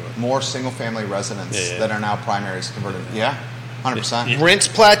would agree with. More single-family residents that are now primaries converted. Yeah, 100%. Rents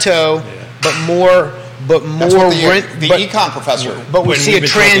plateau, but more rent. The econ professor. But we see a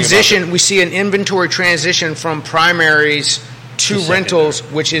transition. We see an inventory transition from primaries to rentals,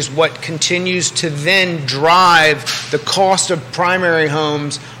 which is what continues to then drive the cost of primary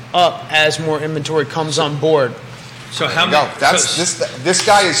homes up as more inventory comes on board. So how many? This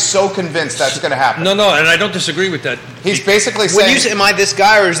guy is so convinced that's going to happen. No, and I don't disagree with that. He's basically saying, when you say, am I this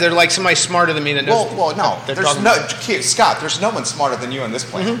guy, or is there like somebody smarter than me that knows? Well, no. Scott, there's no one smarter than you on this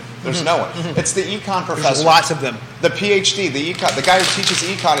planet. There's no one. It's the econ professor. There's lots of them. The PhD, the guy who teaches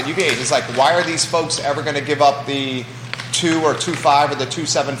econ at UVA is like, why are these folks ever going to give up the 2 or 2.5 or the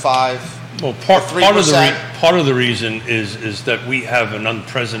 2.75? Well, part of the reason is that we have an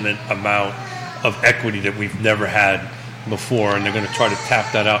unprecedented amount of equity that we've never had before, and they're going to try to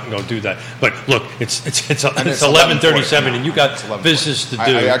tap that out and go do that. But look, it's 11:37, and you got business to do.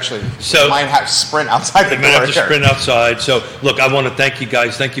 I actually might have to sprint outside the door. They might have to sprint outside. So look, I want to thank you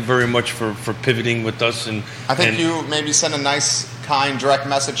guys. Thank you very much for pivoting with us. And I think you maybe send a nice, kind, direct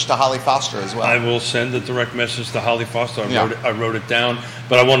message to Holly Foster as well. I will send a direct message to Holly Foster. I wrote it down.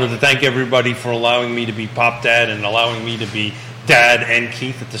 But I wanted to thank everybody for allowing me to be Pop Dad and allowing me to be Dad and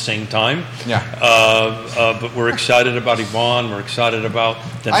Keith at the same time. Yeah. But we're excited about Yvonne. We're excited about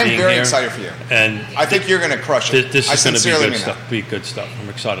them being here. I'm very excited for you. And I think you're going to crush it. This is going to be good stuff. I'm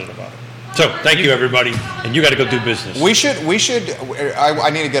excited about it. So thank you, everybody. And you got to go do business. We should. I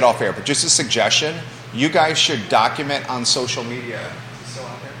need to get off air, but just a suggestion. You guys should document on social media.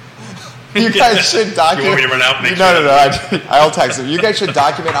 You guys should document. You want me to run out? No. I'll text them. You guys should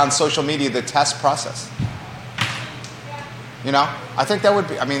document on social media the test process. You know, I think that would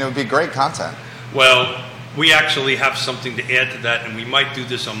be. I mean, it would be great content. Well, we actually have something to add to that, and we might do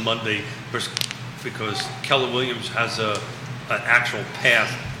this on Monday because Keller Williams has an actual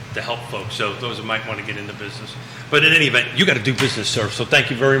path to help folks. So those who might want to get into business. But in any event, you got to do business, sir. So thank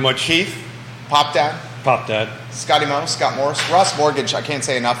you very much, Keith, Pop Dad, Scott Morris, Ross Mortgage. I can't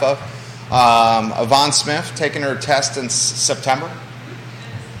say enough of. Yvonne Smith taking her test in September.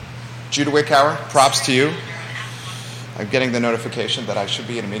 Judah Wickhauer, props to you. I'm getting the notification that I should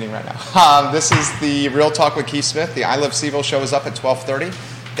be in a meeting right now. This is the Real Talk with Keith Smith. The I Love CVille show is up at 12:30.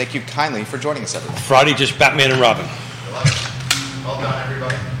 Thank you kindly for joining us, everyone. Friday, just Batman and Robin. Well done,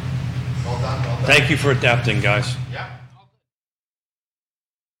 everybody. Well done. Thank you for adapting, guys.